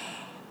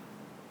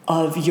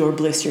of your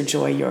bliss, your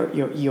joy,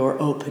 your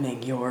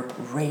opening, your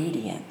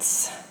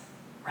radiance,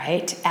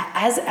 right?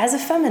 As a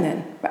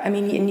feminine,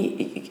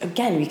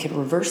 again, we could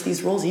reverse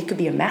these roles. You could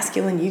be a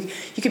masculine. You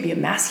could be a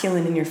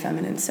masculine in your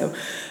feminine. So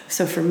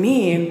for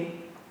me,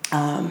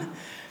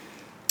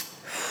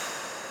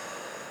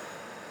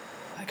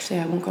 actually,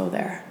 I won't go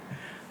there.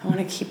 I want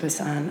to keep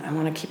us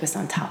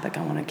on topic.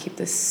 I want to keep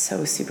this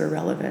so super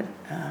relevant.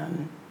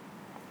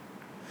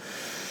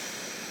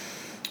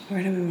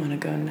 Where do we want to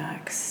go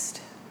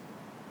next?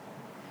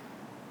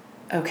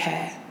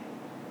 Okay.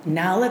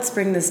 Now let's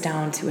bring this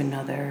down to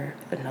another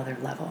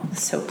level.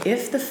 So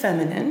if the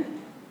feminine,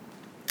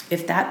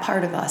 if that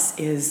part of us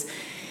is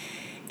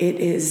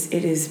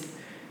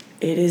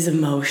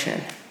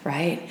emotion,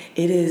 right?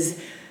 It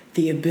is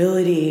the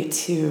ability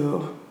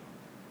to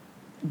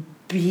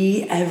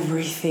be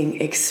everything,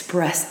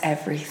 express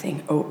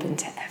everything, open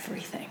to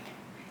everything,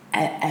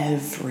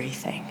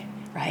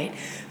 right?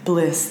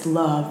 Bliss,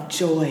 love,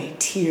 joy,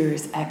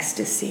 tears,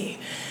 ecstasy.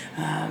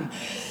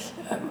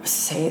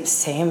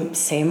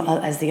 Same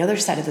as the other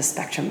side of the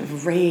spectrum,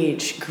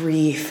 rage,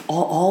 grief,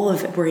 all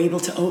of it. We're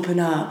able to open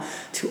up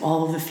to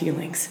all of the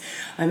feelings.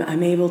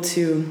 I'm able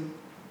to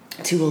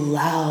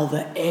allow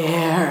the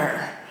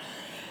air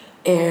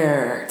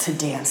to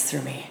dance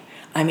through me.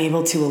 I'm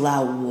able to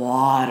allow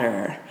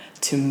water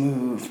to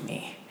move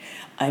me.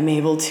 I'm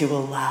able to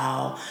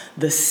allow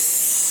the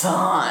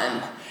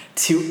sun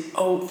to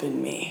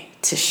open me,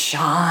 to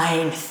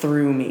shine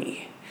through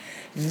me.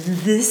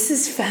 This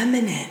is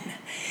feminine.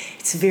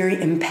 It's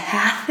very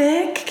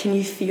empathic. Can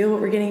you feel what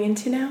we're getting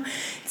into now?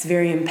 It's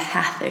very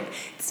empathic.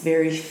 It's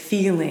very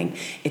feeling.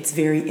 It's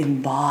very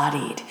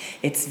embodied.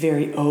 It's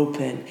very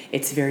open.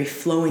 It's very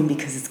flowing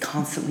because it's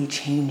constantly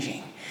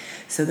changing.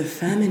 So the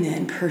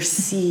feminine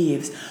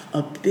perceives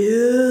a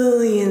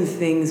billion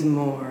things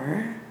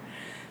more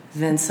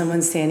than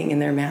someone standing in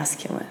their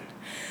masculine.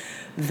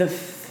 The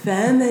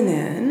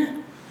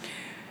feminine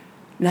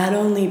not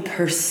only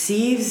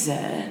perceives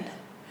it,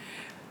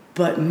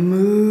 but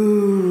moves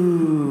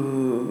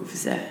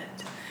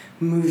it,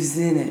 moves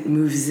in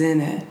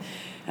it.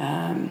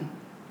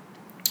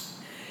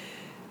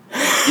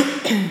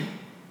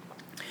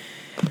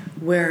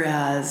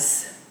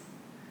 Whereas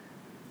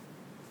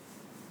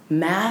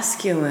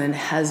masculine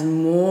has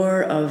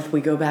more of,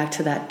 we go back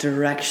to that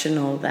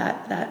directional,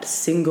 that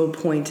single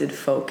pointed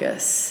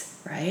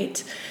focus,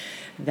 right?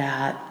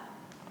 That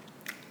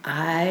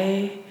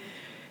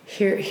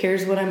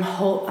here's what I'm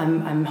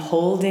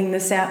holding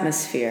this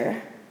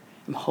atmosphere.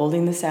 I'm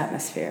holding this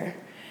atmosphere,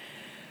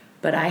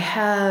 but I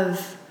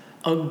have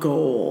a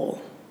goal,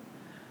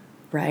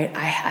 right?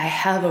 I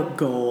have a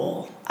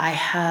goal. I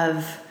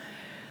have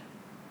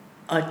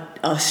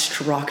a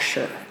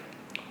structure.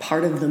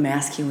 Part of the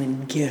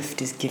masculine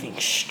gift is giving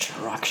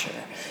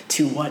structure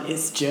to what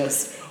is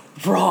just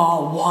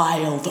raw,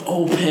 wild,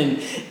 open,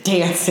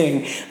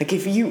 dancing. Like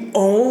if you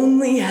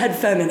only had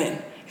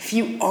feminine,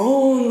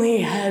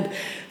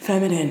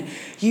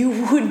 you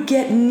would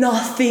get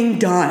nothing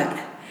done.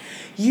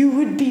 You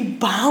would be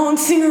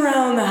bouncing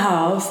around the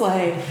house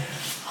like,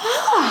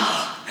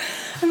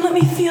 and let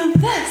me feel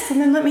this,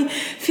 and then let me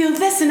feel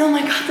this, and oh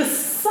my God, the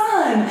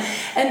sun,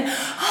 and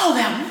oh,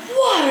 that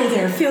water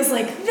there feels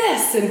like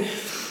this,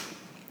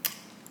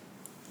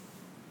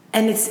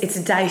 and it's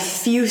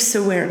diffuse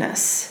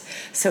awareness.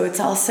 So it's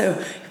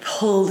also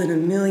pulled in a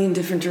million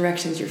different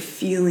directions. You're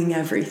feeling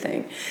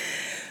everything.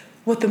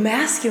 What the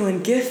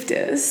masculine gift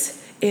is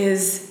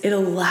it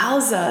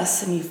allows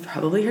us, and you've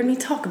probably heard me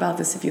talk about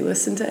this if you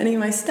listen to any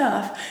of my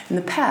stuff in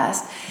the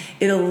past,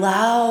 it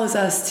allows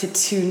us to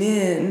tune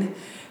in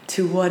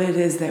to what it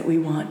is that we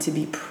want to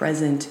be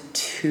present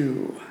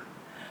to.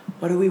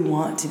 What do we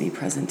want to be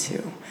present to?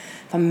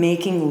 If I'm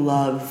making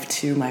love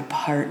to my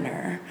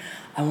partner,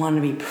 I want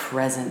to be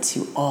present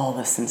to all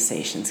the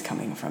sensations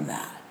coming from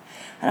that.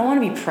 I don't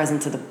want to be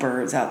present to the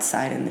birds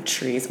outside in the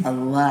trees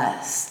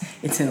unless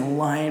it's in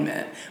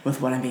alignment with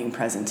what I'm being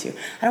present to.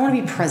 I don't want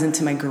to be present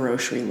to my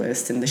grocery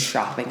list and the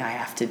shopping I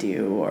have to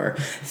do or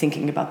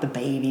thinking about the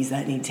babies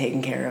that need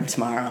taken care of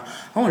tomorrow.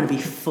 I want to be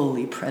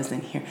fully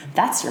present here.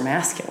 That's your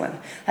masculine.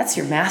 That's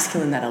your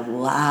masculine that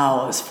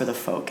allows for the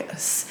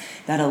focus,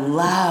 that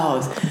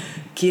allows,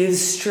 gives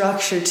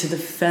structure to the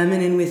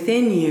feminine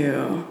within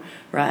you,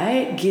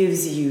 right?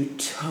 Gives you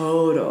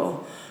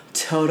total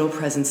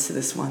presence to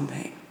this one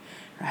thing.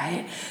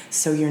 Right?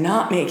 So you're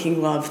not making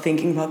love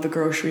thinking about the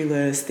grocery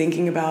list,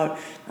 thinking about,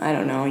 I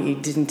don't know, you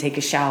didn't take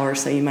a shower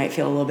so you might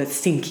feel a little bit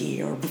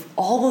stinky or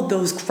all of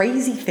those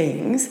crazy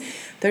things.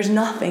 There's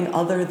nothing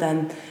other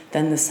than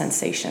the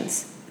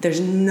sensations. There's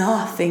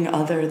nothing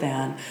other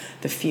than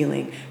the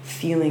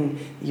feeling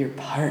your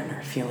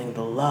partner, feeling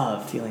the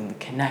love, feeling the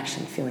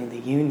connection, feeling the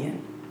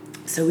union.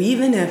 So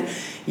even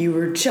if you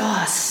were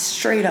just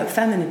straight up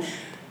feminine,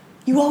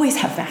 you always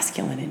have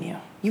masculine in you.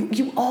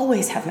 You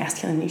always have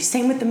masculine in you.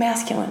 Same with the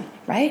masculine,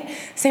 right?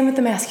 Same with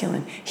the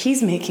masculine.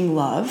 He's making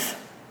love,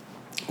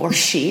 or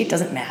she, it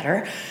doesn't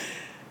matter,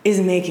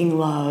 is making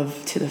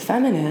love to the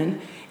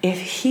feminine. If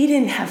he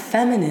didn't have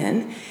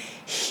feminine,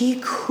 he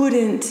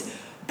couldn't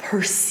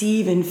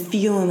perceive and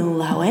feel and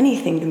allow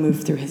anything to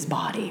move through his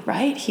body,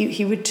 right?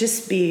 He would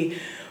just be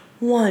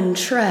one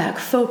track,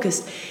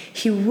 focused.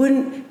 He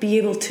wouldn't be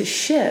able to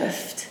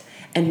shift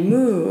and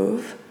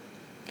move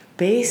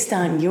based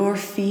on your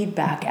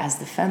feedback as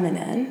the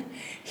feminine.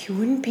 He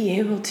wouldn't be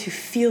able to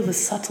feel the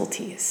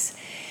subtleties.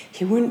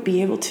 He wouldn't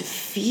be able to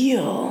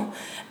feel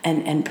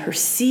and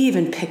perceive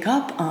and pick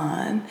up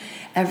on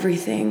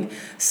everything,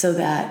 so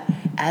that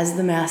as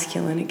the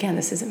masculine, again,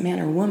 this isn't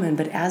man or woman,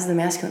 but as the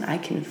masculine, I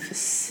can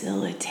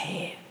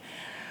facilitate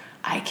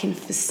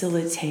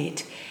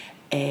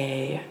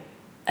a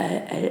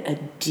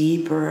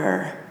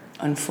deeper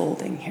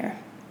unfolding here.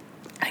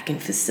 I can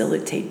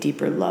facilitate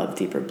deeper love,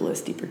 deeper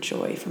bliss, deeper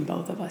joy from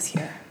both of us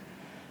here.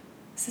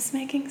 Is this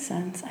making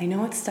sense? I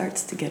know it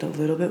starts to get a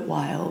little bit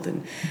wild,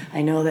 and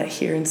I know that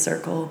here in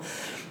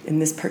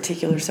this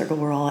particular circle,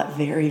 we're all at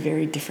very,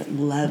 very different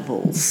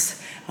levels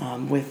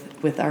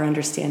with our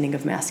understanding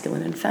of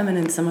masculine and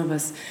feminine. Some of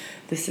us,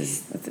 this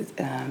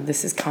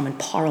is common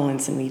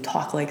parlance, and we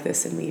talk like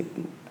this,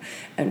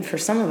 and for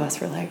some of us,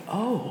 we're like,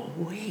 oh,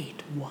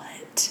 wait,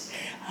 what?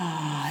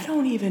 I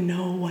don't even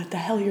know what the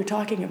hell you're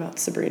talking about,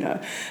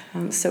 Sabrina.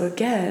 So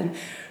again,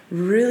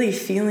 really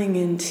feeling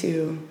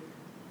into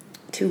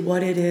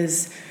what it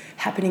is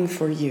happening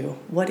for you,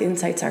 what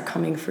insights are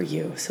coming for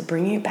you. So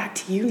bringing it back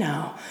to you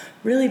now,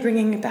 really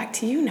bringing it back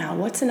to you now.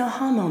 What's an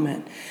aha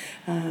moment?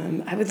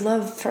 I would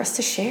love for us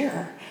to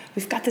share.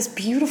 We've got this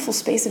beautiful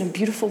space and a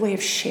beautiful way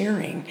of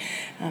sharing.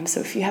 So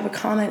if you have a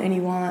comment and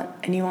you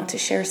want to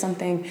share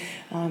something,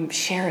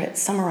 share it,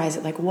 summarize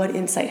it. Like, what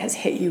insight has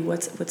hit you?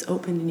 What's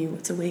opened in you?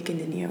 What's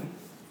awakened in you?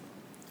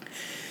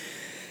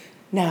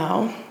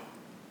 Now,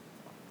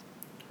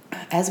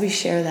 as we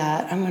share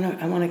that, I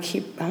want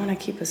to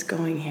keep us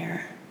going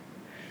here.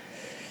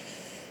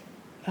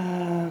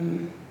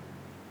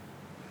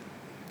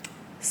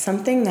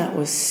 Something that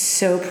was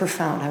so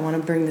profound. I want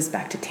to bring this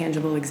back to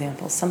tangible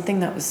examples.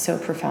 Something that was so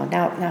profound.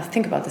 Now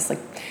think about this.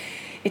 Like,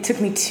 it took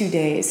me 2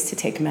 days to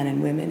take men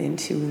and women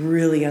into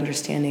really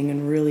understanding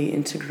and really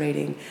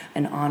integrating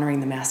and honoring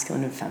the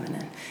masculine and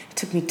feminine. It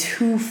took me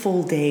 2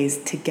 full days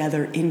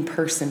together in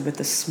person with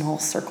a small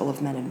circle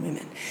of men and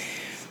women.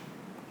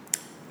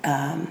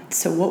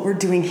 So what we're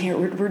doing here,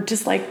 we're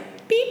just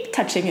like beep,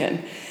 touching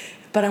in.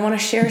 But I want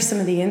to share some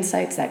of the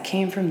insights that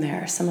came from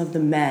there, some of the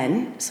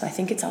men. So I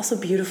think it's also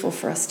beautiful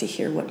for us to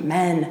hear what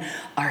men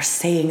are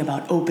saying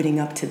about opening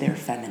up to their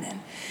feminine.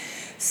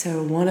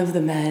 So one of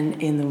the men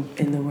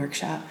in the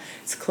workshop,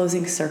 it's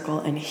closing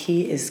circle, and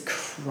he is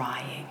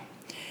crying.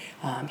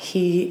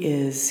 He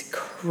is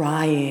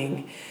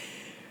crying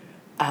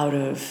out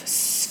of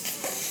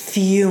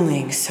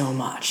feeling so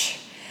much.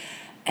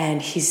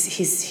 And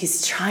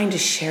he's trying to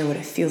share what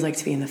it feels like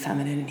to be in the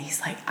feminine. And he's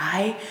like,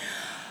 I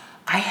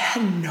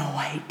had no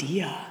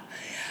idea.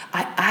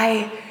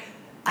 I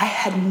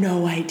had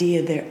no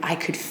idea that I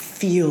could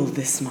feel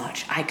this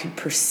much. I could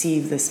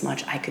perceive this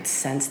much. I could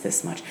sense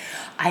this much.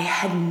 I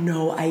had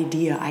no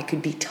idea I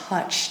could be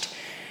touched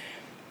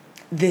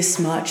this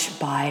much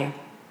by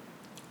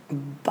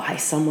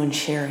someone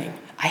sharing.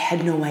 I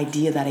had no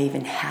idea that I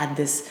even had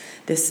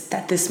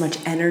that this much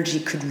energy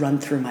could run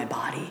through my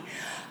body.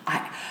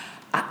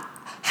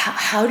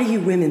 How do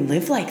you women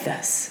live like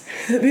this?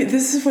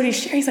 This is what he's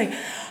sharing. He's like,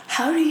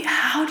 how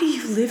do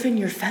you live in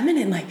your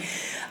feminine? Like,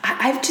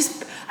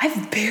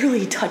 I've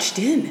barely touched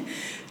in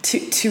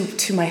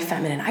to my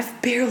feminine.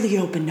 I've barely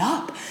opened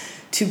up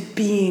to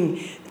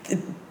being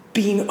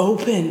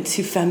open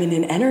to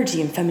feminine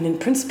energy and feminine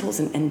principles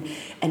and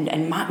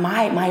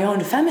my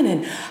own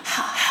feminine.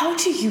 How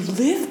do you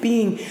live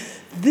being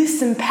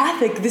this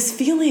empathic, this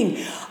feeling.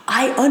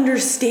 I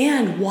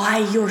understand why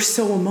you're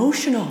so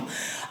emotional.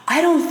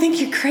 I don't think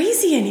you're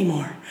crazy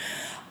anymore.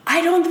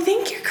 I don't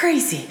think you're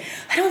crazy.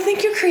 I don't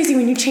think you're crazy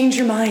when you change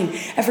your mind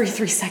every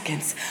 3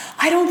 seconds.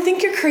 I don't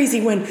think you're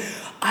crazy when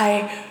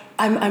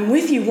I'm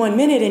with you 1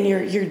 minute and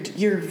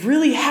you're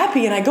really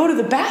happy, and I go to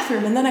the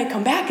bathroom and then I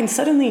come back and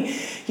suddenly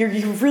you're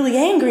really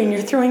angry and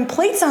you're throwing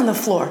plates on the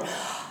floor.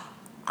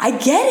 I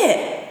get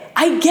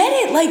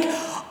it. Like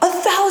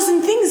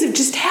 1,000 things have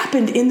just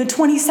happened in the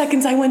 20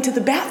 seconds I went to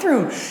the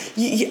bathroom.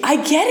 I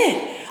get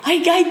it. I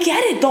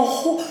get it.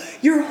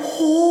 Your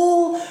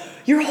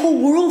whole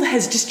world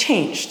has just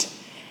changed.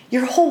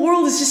 Your whole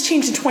world has just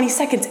changed in 20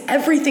 seconds.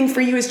 Everything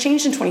for you has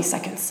changed in 20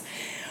 seconds.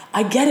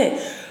 I get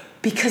it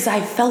because I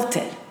felt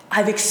it.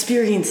 I've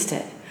experienced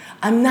it.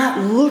 I'm not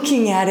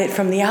looking at it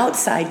from the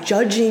outside,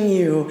 judging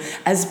you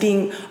as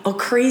being a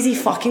crazy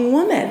fucking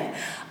woman.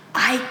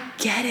 I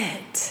get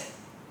it.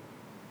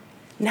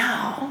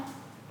 Now,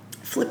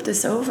 flip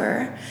this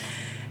over,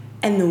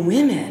 and the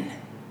women,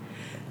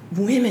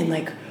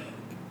 like,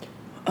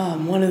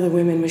 one of the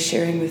women was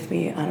sharing with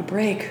me on a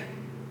break.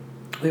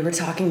 We were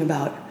talking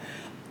about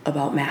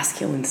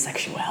masculine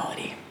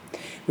sexuality.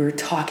 We were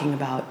talking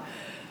about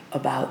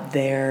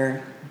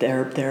their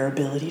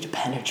ability to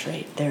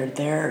penetrate,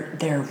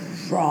 their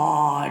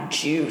raw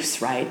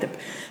juice, right?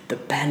 The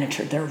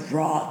penetrate, their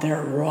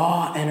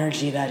raw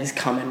energy that is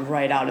coming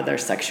right out of their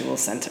sexual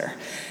center.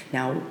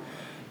 Now,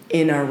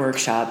 in our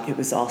workshop, it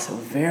was also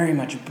very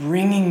much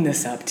bringing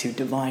this up to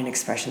divine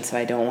expression. So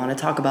I don't want to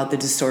talk about the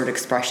distorted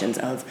expressions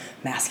of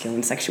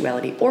masculine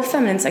sexuality or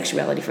feminine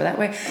sexuality for that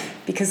way,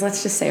 because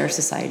let's just say our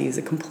society is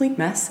a complete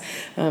mess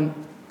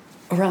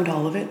around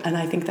all of it. And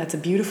I think that's a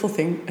beautiful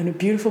thing and a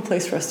beautiful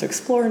place for us to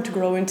explore and to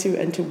grow into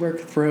and to work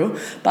through.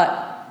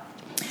 But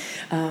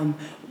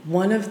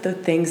one of the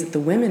things that the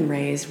women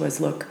raised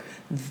was, look,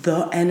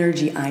 the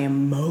energy I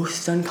am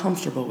most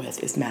uncomfortable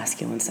with is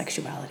masculine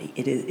sexuality.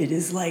 It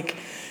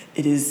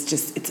is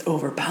just, it's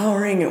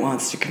overpowering. It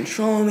wants to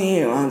control me.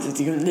 It wants to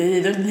do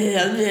blah,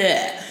 blah,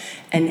 blah.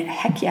 And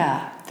heck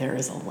yeah, there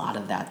is a lot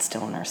of that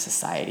still in our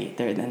society.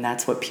 And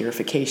that's what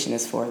purification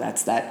is for.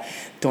 That's that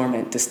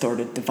dormant,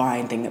 distorted,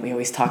 divine thing that we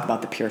always talk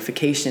about, the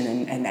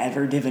purification and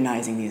ever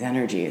divinizing these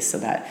energies so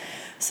that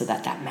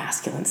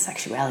masculine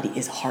sexuality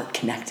is heart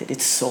connected.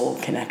 It's soul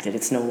connected.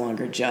 It's no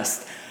longer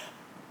just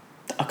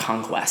a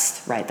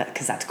conquest, right?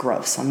 Because that's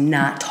gross. So I'm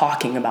not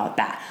talking about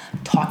that.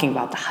 I'm talking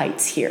about the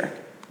heights here.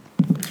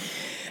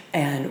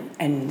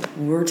 And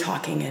we're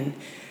talking,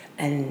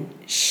 and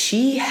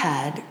she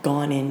had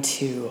gone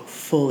into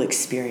full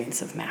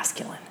experience of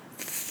masculine,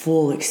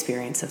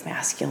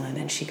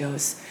 and she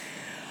goes,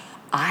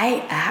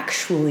 I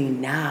actually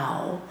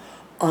now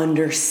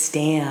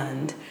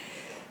understand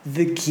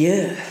the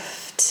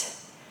gift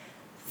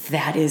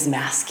that is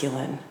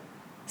masculine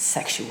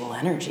sexual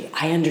energy.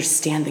 I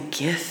understand the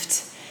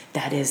gift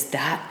that is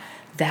that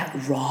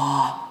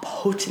raw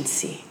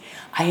potency.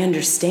 I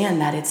understand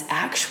that it's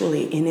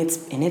actually in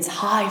its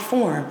high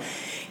form,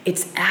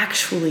 it's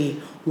actually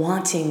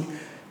wanting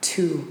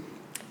to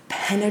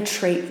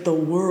penetrate the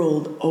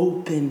world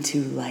open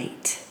to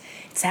light.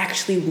 It's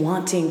actually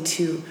wanting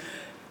to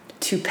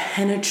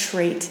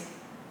penetrate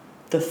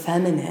the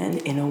feminine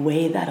in a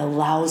way that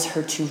allows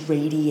her to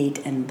radiate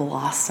and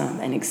blossom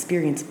and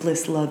experience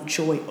bliss, love,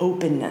 joy,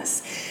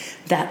 openness.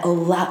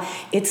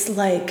 It's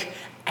like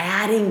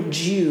adding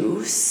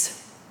juice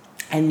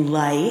and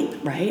light,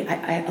 right?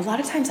 A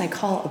lot of times I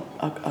call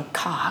a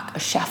cock a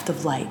shaft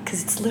of light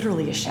because it's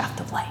literally a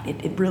shaft of light.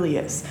 It really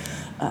is.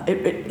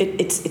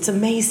 It's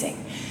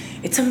amazing.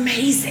 It's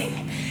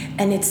amazing,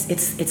 and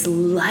it's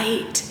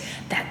light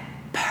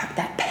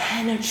that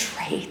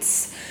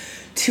penetrates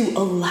to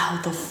allow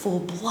the full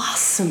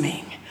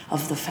blossoming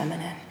of the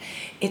feminine.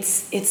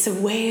 It's a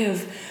way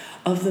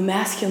of the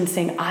masculine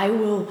saying, I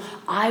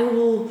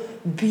will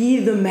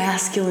be the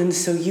masculine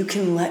so you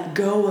can let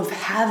go of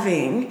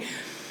having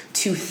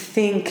to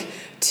think,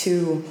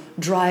 to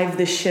drive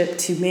the ship,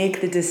 to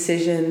make the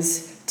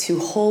decisions, to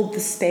hold the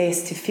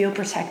space, to feel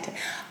protected.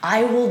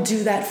 I will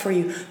do that for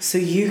you so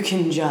you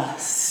can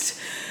just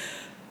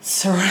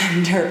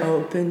surrender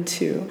open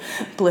to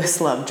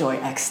bliss, love, joy,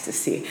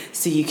 ecstasy.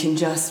 So you can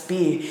just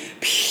be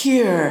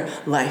pure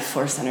life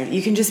force energy.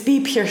 You can just be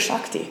pure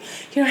Shakti.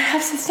 You don't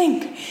have to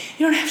think.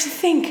 You don't have to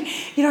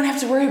think. You don't have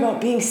to worry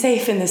about being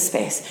safe in this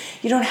space.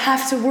 You don't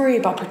have to worry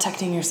about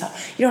protecting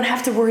yourself. You don't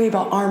have to worry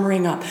about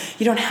armoring up.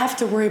 You don't have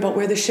to worry about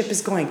where the ship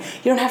is going.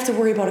 You don't have to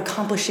worry about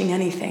accomplishing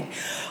anything.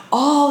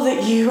 All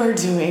that you are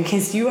doing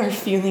is you are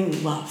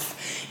feeling love.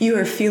 You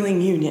are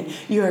feeling union.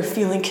 You are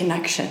feeling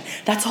connection.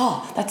 That's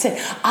all. That's it.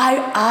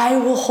 I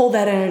will hold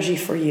that energy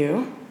for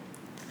you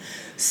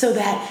so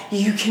that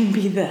you can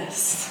be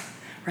this,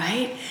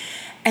 right?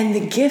 And the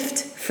gift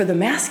for the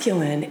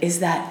masculine is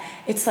that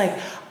it's like,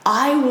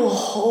 I will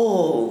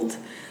hold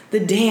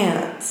the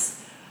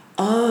dance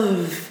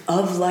of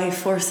life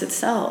force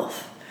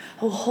itself.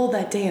 I will hold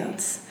that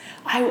dance.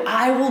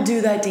 I will do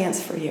that dance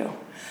for you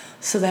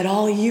so that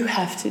all you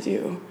have to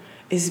do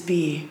is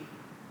be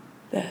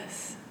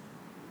this.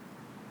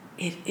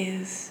 it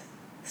is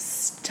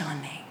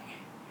stunning.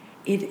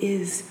 It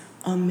is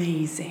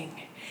amazing.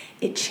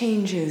 It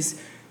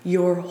changes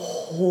your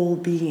whole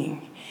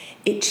being.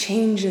 It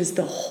changes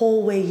the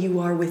whole way you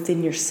are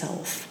within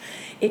yourself.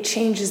 It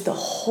changes the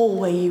whole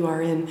way you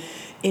are in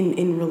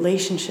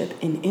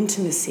relationship, in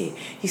intimacy.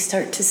 You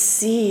start to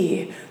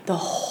see the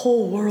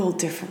whole world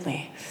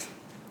differently.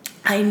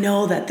 I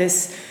know that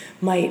this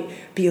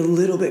might be a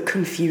little bit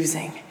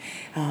confusing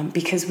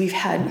because we've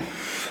had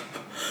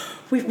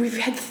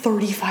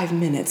 35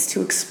 minutes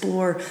to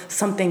explore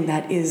something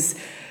that is,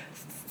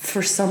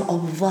 for some, a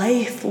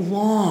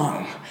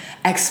lifelong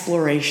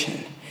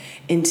exploration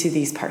into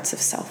these parts of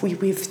self. We've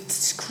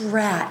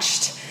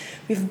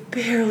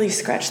barely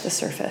scratched the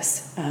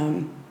surface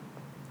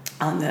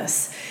on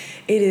this.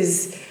 It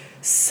is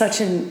such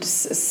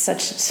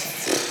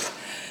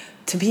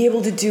to be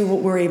able to do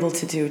what we're able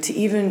to do, to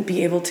even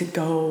be able to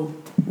go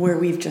where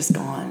we've just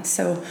gone.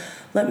 So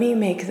let me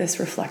make this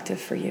reflective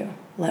for you.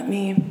 Let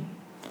me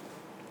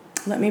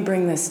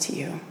bring this to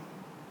you.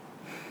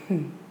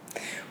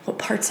 What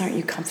parts aren't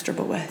you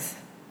comfortable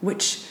with?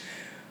 Which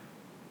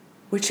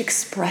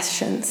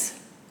expressions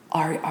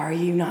are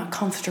you not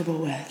comfortable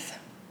with?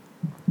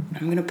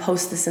 I'm going to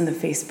post this in the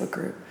Facebook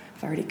group.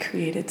 I've already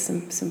created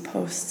some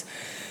posts.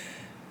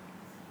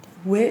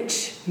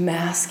 Which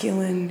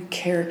masculine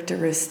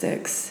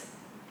characteristics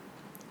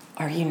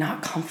are you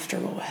not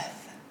comfortable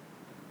with?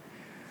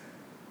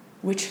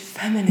 Which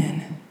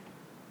feminine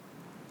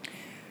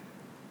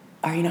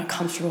are you not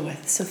comfortable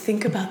with? So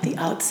think about the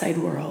outside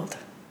world.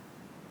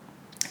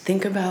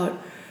 Think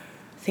about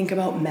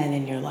men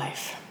in your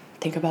life.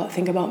 Think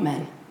about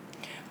men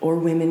or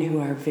women who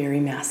are very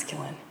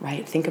masculine,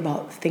 right? Think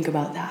about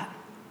that.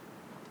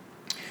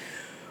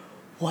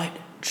 What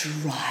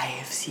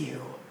drives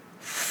you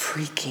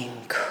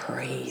freaking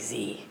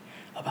crazy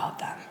about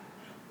them?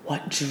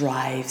 What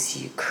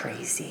drives you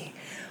crazy?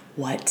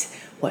 What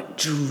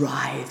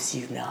drives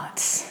you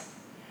nuts?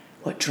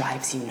 What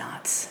drives you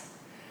nuts?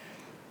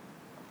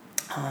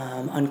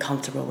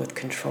 Uncomfortable with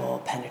control,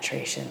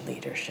 penetration,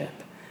 leadership,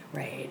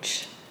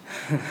 rage.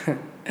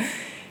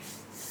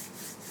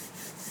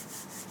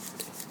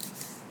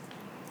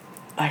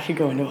 I could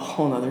go into a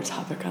whole nother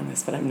topic on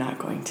this, but I'm not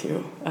going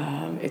to.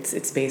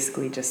 It's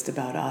basically just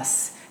about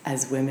us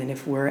as women.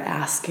 If we're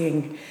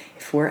asking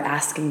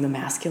the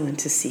masculine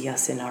to see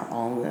us in our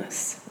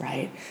allness,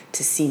 right?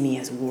 To see me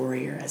as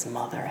warrior, as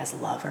mother, as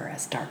lover,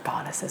 as dark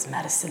goddess, as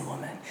medicine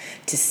woman,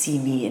 to see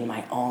me in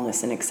my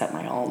allness and accept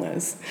my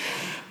allness.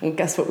 Well,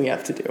 guess what we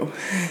have to do?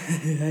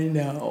 I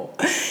know.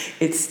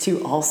 It's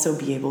to also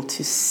be able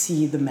to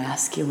see the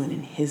masculine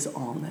in his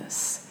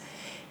allness.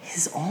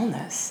 His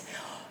allness.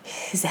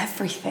 His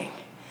everything.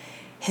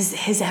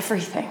 His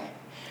everything.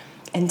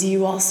 And do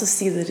you also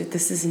see that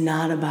this is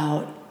not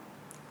about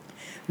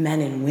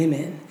men and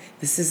women?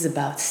 This is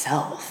about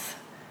self.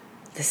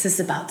 This is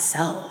about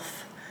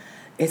self.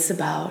 It's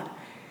about,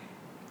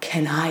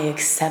 can I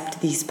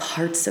accept these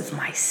parts of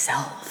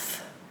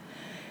myself?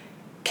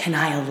 Can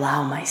I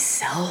allow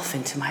myself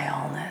into my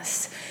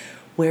allness?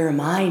 Where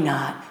am I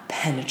not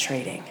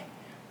penetrating?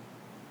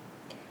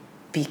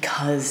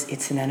 Because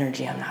it's an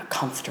energy I'm not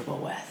comfortable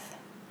with.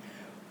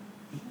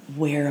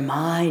 Where am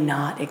I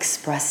not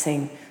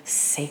expressing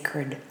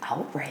sacred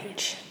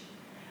outrage?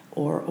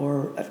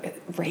 Or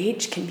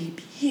rage can be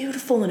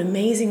beautiful and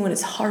amazing when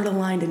it's heart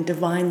aligned and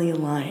divinely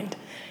aligned.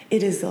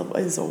 It is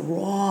a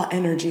raw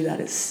energy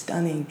that is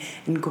stunning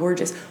and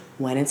gorgeous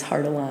when it's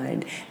heart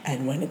aligned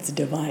and when it's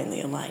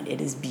divinely aligned.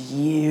 It is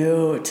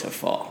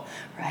beautiful,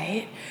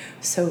 right?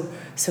 So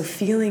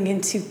feeling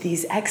into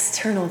these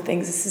external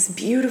things, this is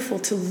beautiful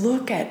to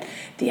look at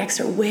the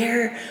external.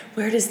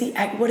 What is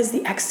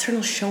the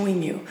external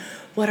showing you?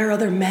 What are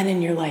other men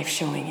in your life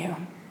showing you?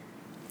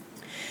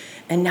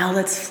 And now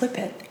let's flip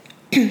it.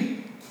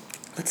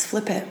 Let's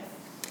flip it.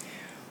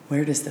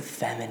 Where does the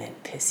feminine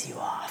piss you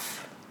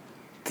off?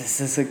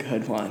 This is a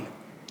good one.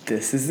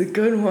 This is a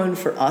good one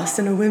for us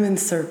in a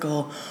women's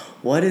circle.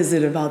 What is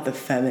it about the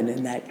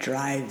feminine that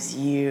drives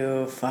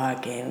you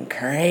fucking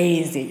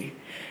crazy?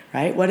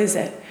 Right? What is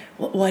it?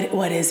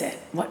 What is it?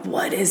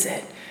 What is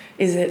it?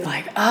 Is it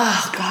like,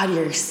 oh God,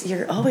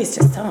 you're always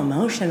just so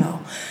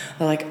emotional?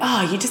 Or like,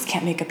 oh, you just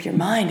can't make up your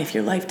mind if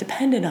your life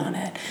depended on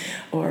it.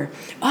 Or,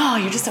 oh,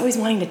 you're just always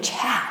wanting to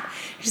chat.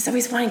 You're just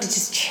always wanting to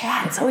just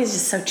chat. It's always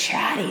just so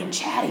chatty,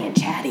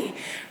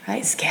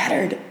 right?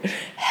 Scattered.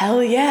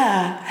 Hell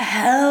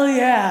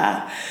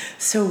yeah.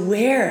 So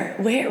where?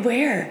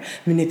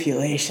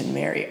 Manipulation,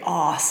 Mary.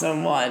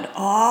 Awesome one.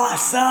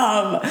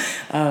 Awesome.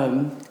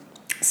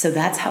 So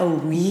that's how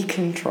we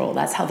control.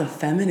 That's how the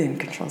feminine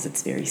controls.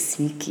 It's very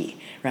sneaky,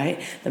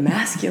 right? The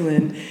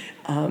masculine,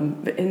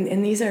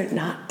 and these are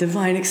not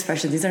divine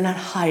expressions. These are not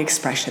high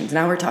expressions.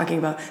 Now we're talking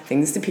about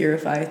things to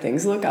purify,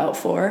 things to look out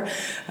for.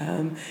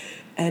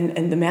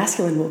 And the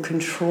masculine will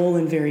control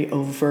in very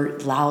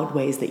overt, loud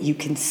ways that you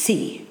can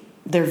see.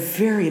 They're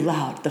very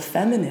loud. The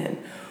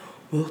feminine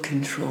will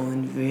control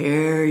in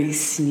very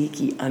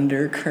sneaky,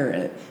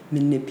 undercurrent,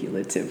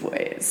 manipulative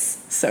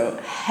ways. So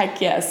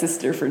heck yeah,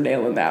 sister, for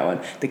nailing that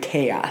one. The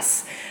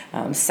chaos,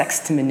 sex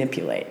to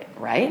manipulate,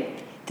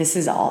 right? This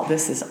is all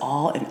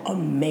an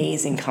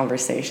amazing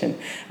conversation.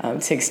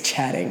 Tig's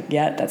chatting.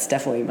 Yeah, that's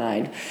definitely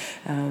mine.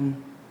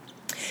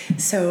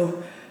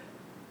 So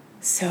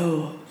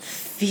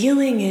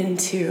feeling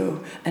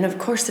into, and of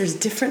course there's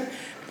different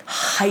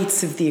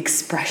heights of the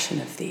expression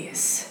of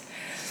these.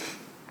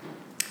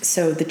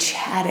 So the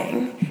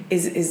chatting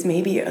is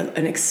maybe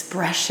an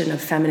expression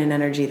of feminine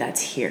energy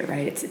that's here,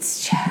 right?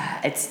 It's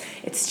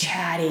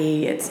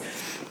chatty. It's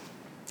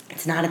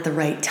not at the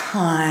right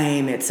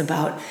time. It's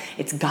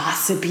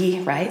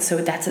gossipy, right? So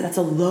that's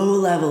a low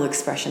level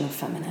expression of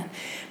feminine.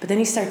 But then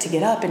you start to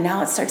get up, and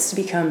now it starts to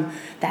become,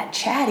 that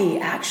chatty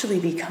actually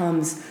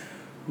becomes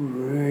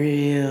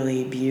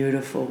really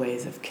beautiful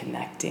ways of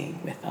connecting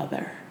with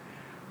other.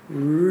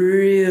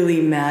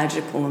 Really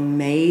magical,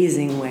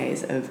 amazing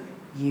ways of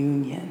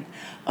union,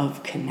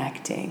 of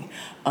connecting,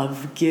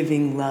 of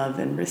giving love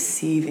and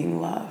receiving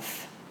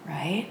love,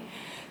 right?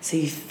 So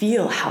you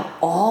feel how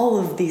all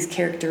of these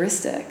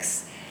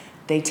characteristics,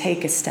 they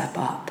take a step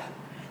up.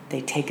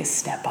 They take a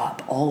step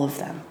up, all of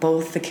them,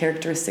 both the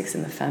characteristics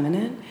in the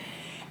feminine.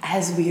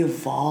 As we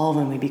evolve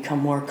and we become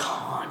more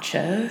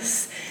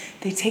conscious,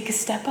 they take a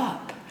step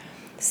up.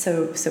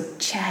 So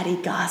chatty,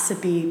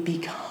 gossipy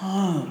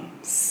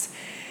becomes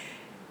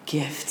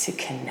gift to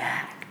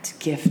connect,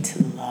 gift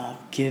to love,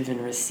 give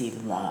and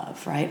receive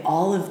love, right?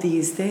 All of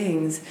these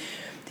things,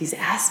 these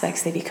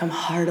aspects, they become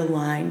heart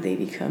aligned, they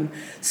become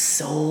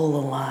soul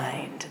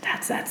aligned.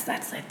 That's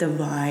that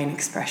divine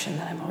expression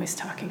that I'm always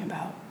talking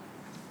about.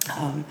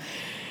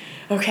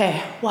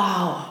 Okay,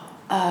 wow,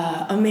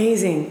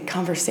 amazing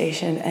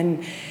conversation,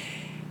 and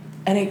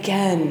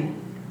again,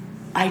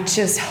 I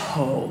just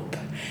hope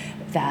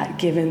that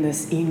given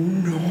this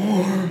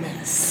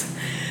enormous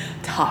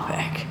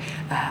topic,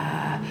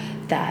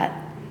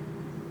 that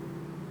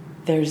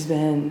there's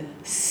been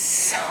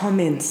some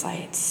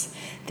insights,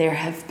 there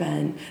have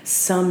been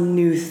some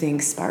new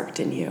things sparked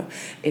in you.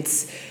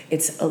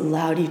 It's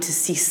allowed you to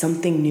see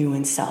something new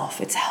in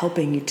self. It's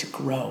helping you to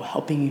grow,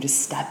 helping you to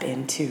step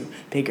into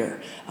bigger,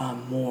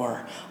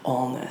 more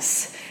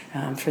allness.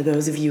 For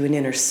those of you in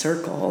Inner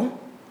Circle,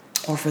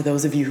 or for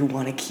those of you who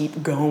want to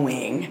keep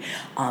going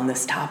on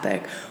this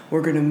topic,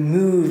 we're going to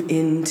move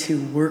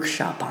into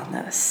workshop on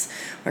this.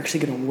 We're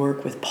actually going to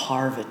work with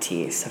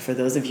Parvati. So for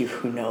those of you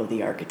who know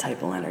the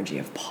archetypal energy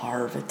of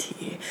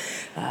Parvati,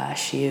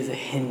 she is a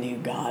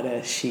Hindu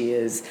goddess. She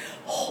is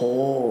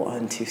whole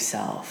unto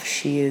self.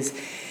 She is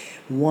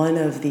one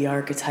of the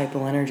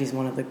archetypal energies,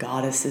 one of the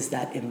goddesses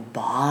that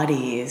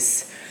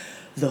embodies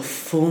the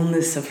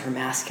fullness of her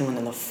masculine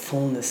and the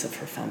fullness of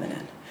her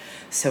feminine.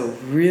 So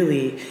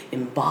really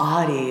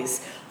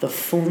embodies the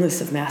fullness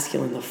of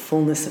masculine, the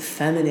fullness of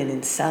feminine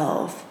in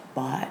self.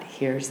 But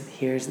here's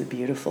the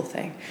beautiful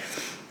thing,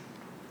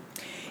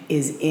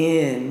 is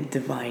in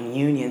divine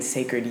union,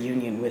 sacred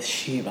union with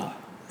Shiva.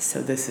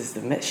 So this is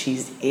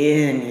she's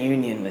in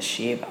union with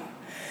Shiva.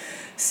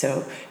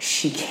 So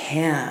she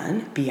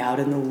can be out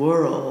in the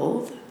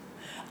world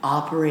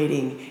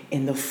operating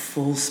in the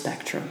full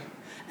spectrum.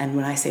 And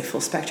when I say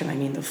full spectrum, I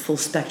mean the full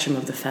spectrum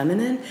of the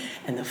feminine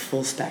and the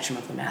full spectrum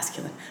of the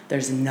masculine.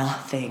 There's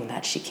nothing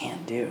that she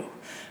can't do,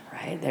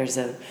 right? There's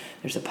a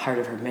part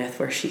of her myth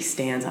where she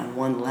stands on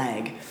one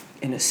leg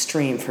in a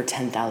stream for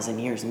 10,000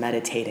 years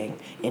meditating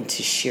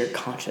into sheer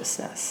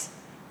consciousness,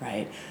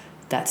 right?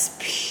 That's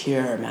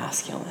pure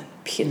masculine.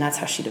 And that's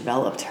how she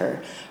developed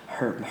her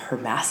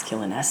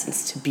masculine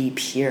essence, to be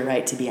pure,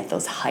 right? To be at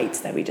those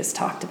heights that we just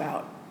talked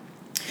about.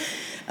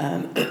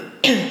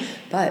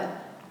 But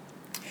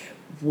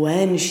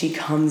when she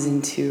comes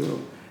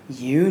into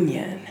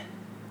union,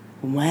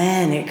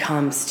 when it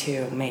comes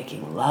to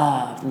making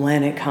love,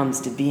 when it comes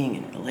to being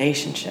in a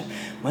relationship,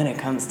 when it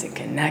comes to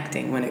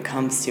connecting, when it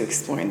comes to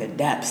exploring the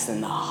depths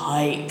and the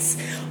heights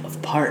of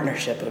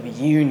partnership, of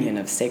union,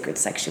 of sacred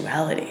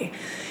sexuality,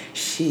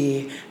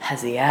 she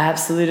has the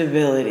absolute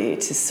ability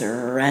to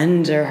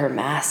surrender her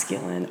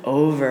masculine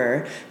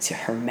over to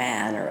her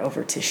man or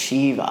over to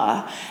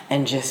Shiva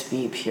and just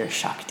be pure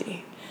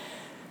Shakti.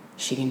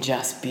 She can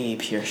just be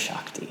pure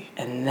Shakti.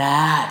 And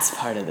that's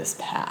part of this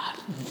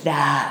path.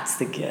 That's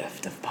the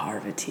gift of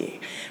Parvati,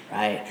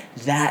 right?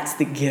 That's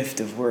the gift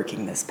of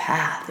working this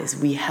path, is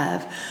we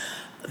have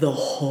the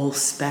whole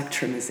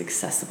spectrum is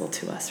accessible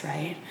to us,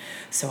 right?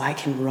 So I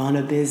can run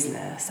a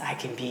business, I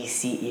can be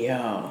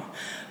CEO,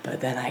 but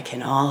then I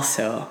can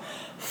also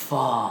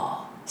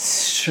fall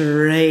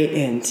straight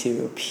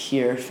into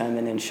pure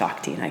feminine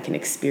Shakti, and I can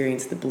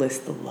experience the bliss,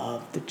 the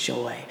love, the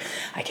joy.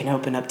 I can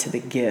open up to the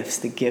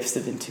gifts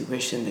of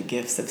intuition, the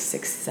gifts of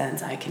sixth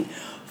sense. I can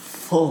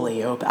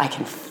fully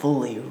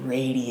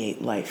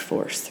radiate life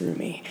force through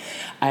me.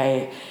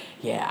 I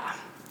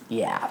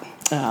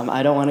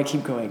don't want to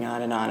keep going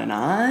on and on and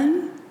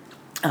on,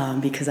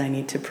 because I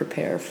need to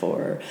prepare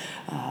for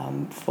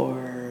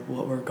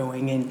what we're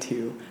going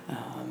into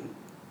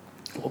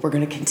what we're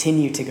going to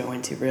continue to go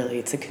into, really,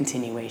 it's a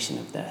continuation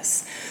of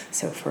this.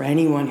 So for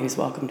anyone who's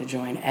welcome to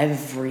join,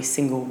 every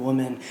single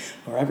woman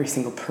or every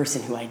single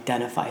person who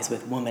identifies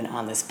with woman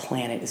on this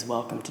planet is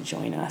welcome to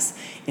join us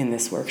in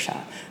this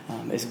workshop,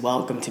 is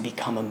welcome to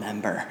become a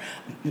member.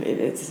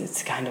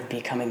 It's kind of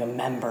becoming a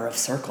member of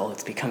Circle.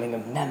 It's becoming a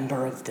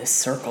member of this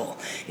circle.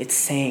 It's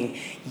saying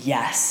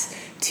yes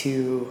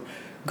to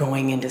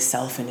going into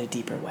self in a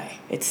deeper way.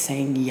 It's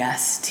saying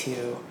yes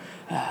to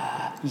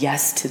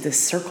this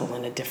circle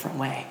in a different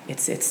way.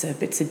 It's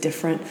a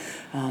different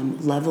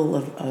level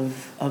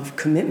of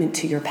commitment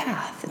to your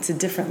path. It's a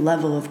different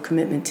level of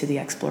commitment to the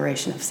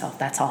exploration of self.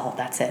 That's all.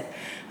 That's it.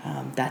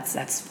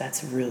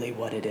 That's really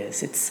what it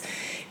is.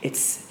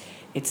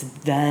 It's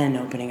then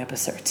opening up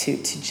to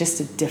just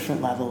a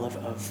different level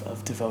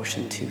of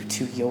devotion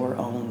to your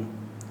own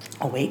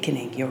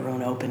awakening, your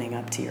own opening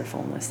up to your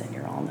fullness and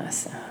your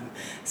allness.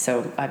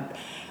 So I.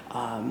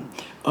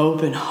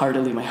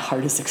 Open-heartedly, my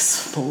heart is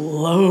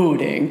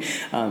exploding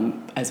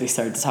as we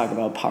start to talk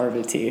about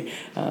Parvati.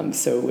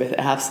 So with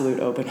absolute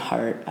open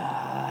heart,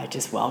 I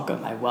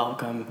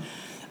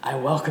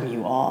welcome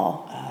you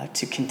all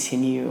to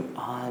continue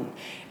on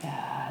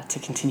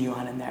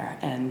in there.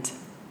 And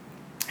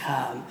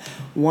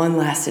one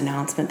last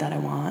announcement that I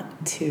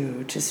want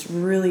to just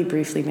really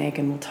briefly make,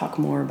 and we'll talk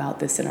more about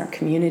this in our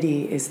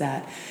community, is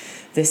that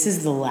this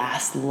is the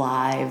last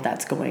live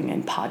that's going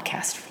in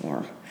podcast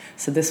form.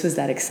 So this was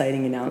that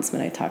exciting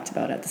announcement I talked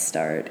about at the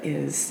start.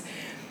 Is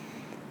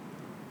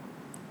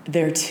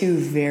there are two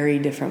very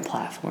different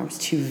platforms,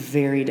 two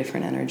very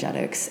different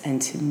energetics,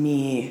 and to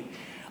me,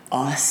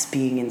 us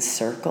being in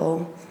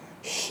Circle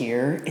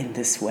here in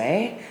this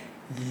way,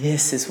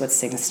 this is what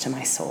sings to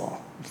my soul.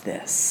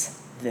 This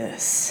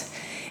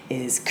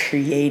is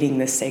creating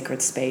this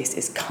sacred space,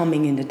 is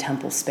coming into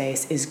temple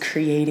space, is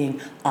creating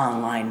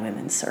online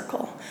women's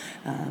circle.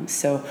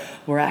 So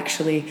we're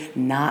actually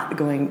not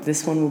going,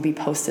 this one will be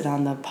posted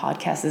on the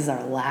podcast. This is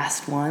our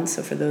last one.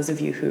 So for those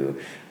of you who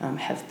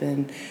have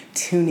been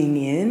tuning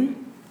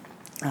in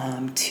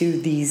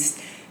to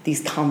these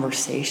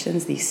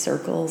conversations, these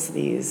circles,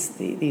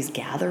 these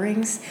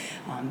gatherings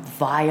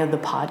via the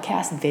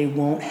podcast, they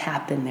won't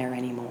happen there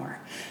anymore.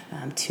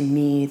 To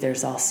me,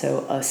 there's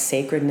also a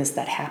sacredness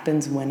that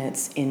happens when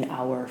it's in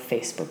our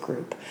Facebook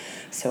group.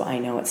 So I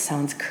know it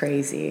sounds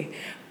crazy,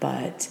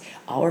 but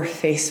our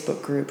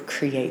Facebook group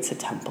creates a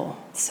temple.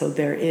 So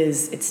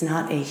it's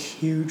not a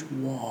huge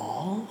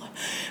wall,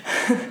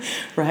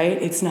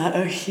 right? It's not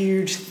a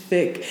huge,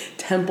 thick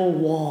temple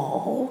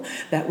wall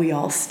that we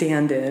all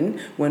stand in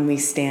when we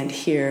stand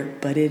here,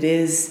 but it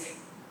is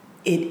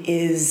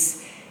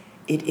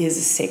a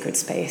sacred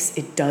space.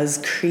 It does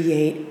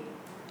create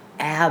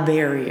a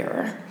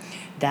barrier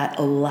that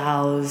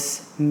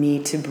allows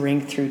me to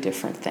bring through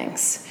different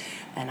things.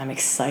 And I'm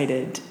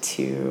excited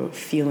to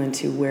feel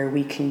into where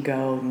we can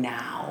go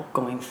now,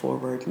 going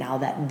forward, now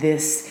that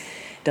this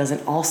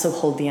doesn't also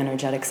hold the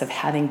energetics of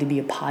having to be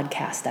a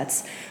podcast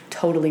that's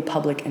totally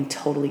public and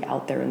totally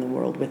out there in the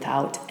world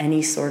without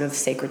any sort of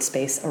sacred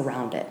space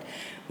around it,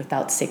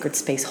 without sacred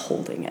space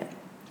holding it.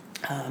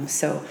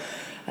 So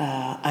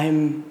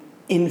I'm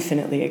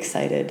infinitely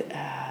excited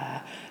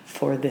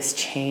for this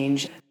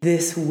change.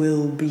 This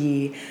will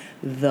be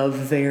the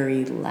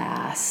very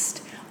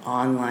last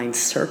online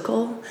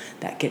circle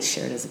that gets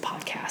shared as a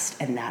podcast,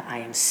 and that I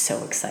am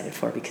so excited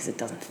for because it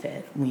doesn't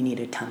fit. We need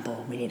a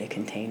temple, we need a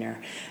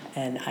container,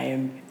 and I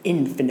am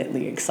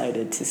infinitely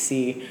excited to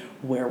see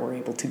where we're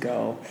able to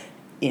go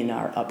in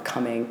our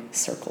upcoming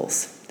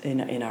circles. In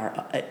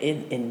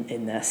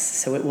this.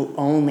 So it will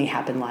only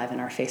happen live in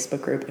our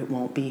Facebook group. It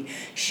won't be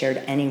shared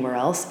anywhere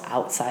else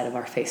outside of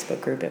our Facebook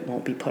group. It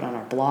won't be put on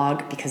our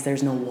blog because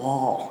there's no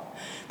wall.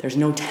 There's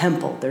no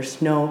temple. There's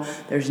no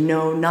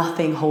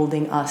nothing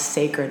holding us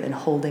sacred and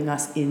holding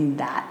us in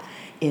that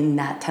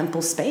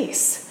temple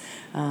space.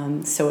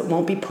 So it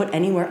won't be put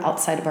anywhere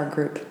outside of our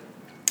group.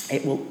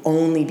 It will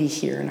only be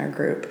here in our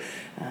group.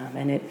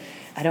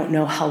 I don't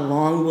know how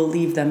long we'll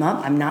leave them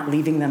up. I'm not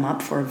leaving them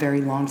up for a very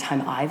long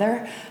time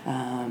either,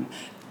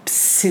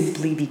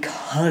 simply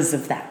because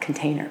of that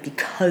container.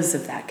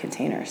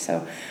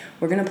 So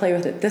we're going to play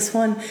with it. This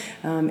one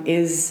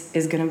is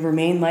going to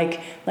remain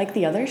like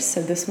the others,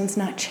 so this one's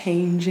not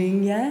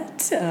changing yet.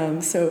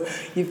 So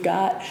you've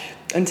got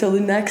until the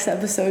next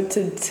episode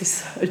to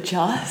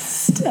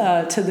adjust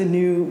to the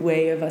new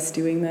way of us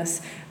doing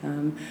this.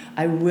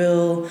 I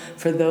will,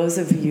 for those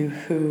of you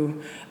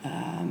who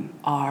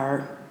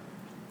are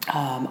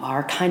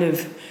kind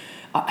of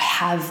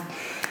have,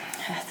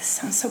 this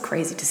sounds so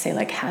crazy to say,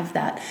 like have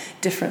that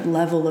different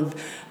level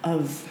of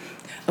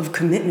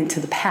commitment to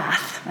the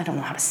path. I don't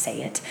know how to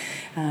say it.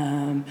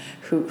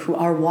 Who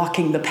are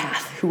walking the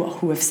path,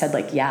 who have said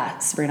like, yeah,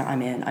 Sabrina,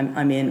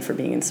 I'm in for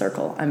being in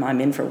Circle.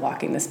 I'm in for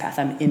walking this path.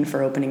 I'm in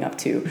for opening up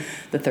to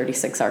the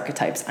 36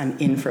 archetypes. I'm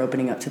in for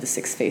opening up to the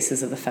 6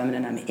 faces of the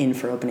feminine. I'm in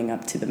for opening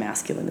up to the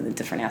masculine and the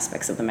different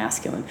aspects of the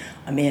masculine.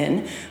 I'm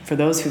in for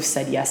those who've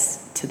said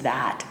yes to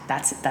that.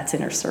 That's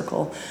inner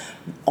circle.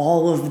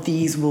 All of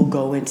these will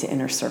go into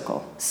inner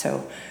circle.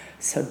 So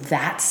So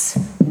that's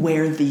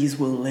where these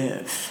will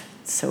live.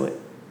 So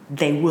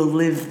they will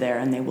live there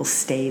and they will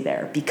stay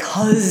there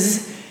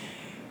because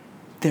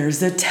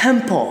there's a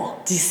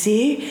temple. Do you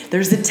see?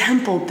 There's a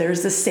temple.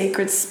 There's a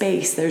sacred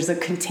space. There's a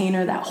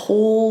container that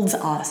holds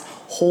us,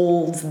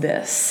 holds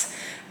this.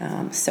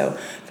 So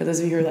for those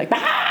of you who are like,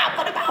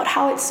 what about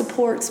how it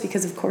supports?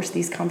 Because, of course,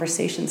 these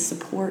conversations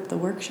support the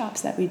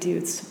workshops that we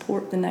do,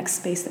 support the next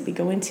space that we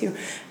go into.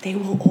 They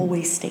will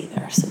always stay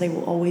there. So they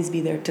will always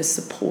be there to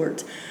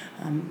support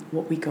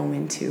what we go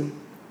into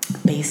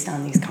based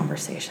on these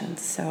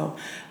conversations. So,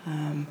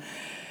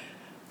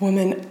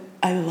 women,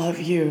 I love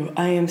you.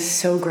 I am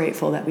so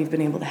grateful that we've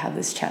been able to have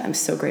this chat. I'm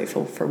so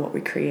grateful for what we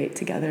create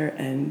together,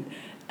 and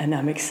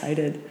I'm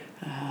excited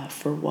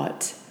for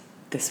what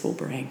this will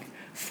bring,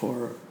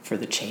 for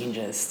the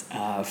changes,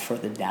 for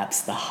the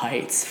depths, the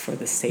heights, for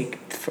the sake.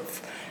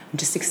 I'm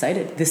just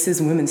excited. This is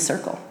Women's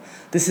Circle.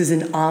 This is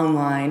an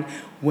online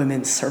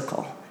women's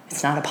circle.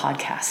 It's not a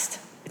podcast.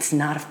 It's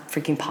not a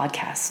freaking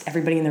podcast.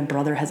 Everybody and their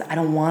brother has, I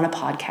don't want a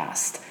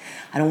podcast.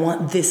 I don't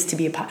want this to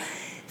be a podcast.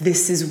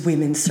 This is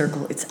Women's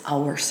Circle. It's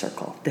our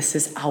circle. This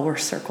is our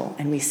circle.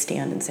 And we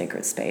stand in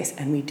sacred space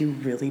and we do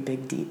really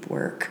big, deep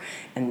work.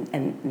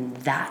 And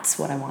that's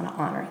what I want to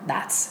honor.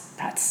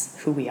 That's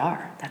who we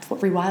are. That's what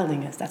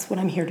rewilding is. That's what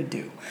I'm here to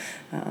do.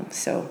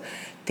 So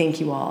thank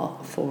you all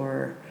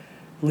for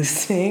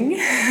listening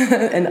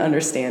and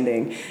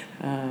understanding.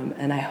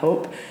 And I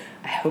hope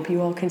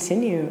you all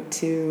continue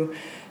to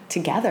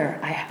together.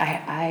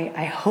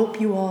 I hope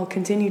you all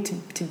continue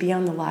to be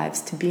on the lives,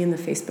 to be in the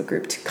Facebook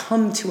group, to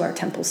come to our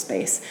temple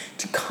space,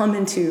 to come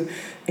into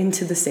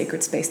the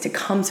sacred space, to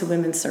come to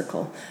Women's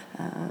Circle,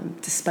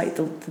 despite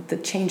the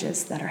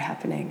changes that are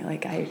happening.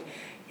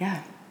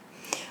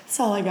 That's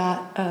all I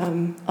got,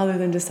 other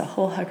than just a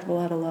whole heck of a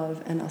lot of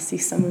love. And I'll see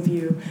some of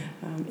you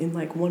in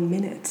like 1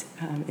 minute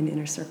in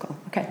Inner Circle.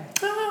 Okay.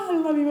 I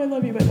love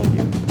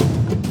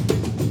you.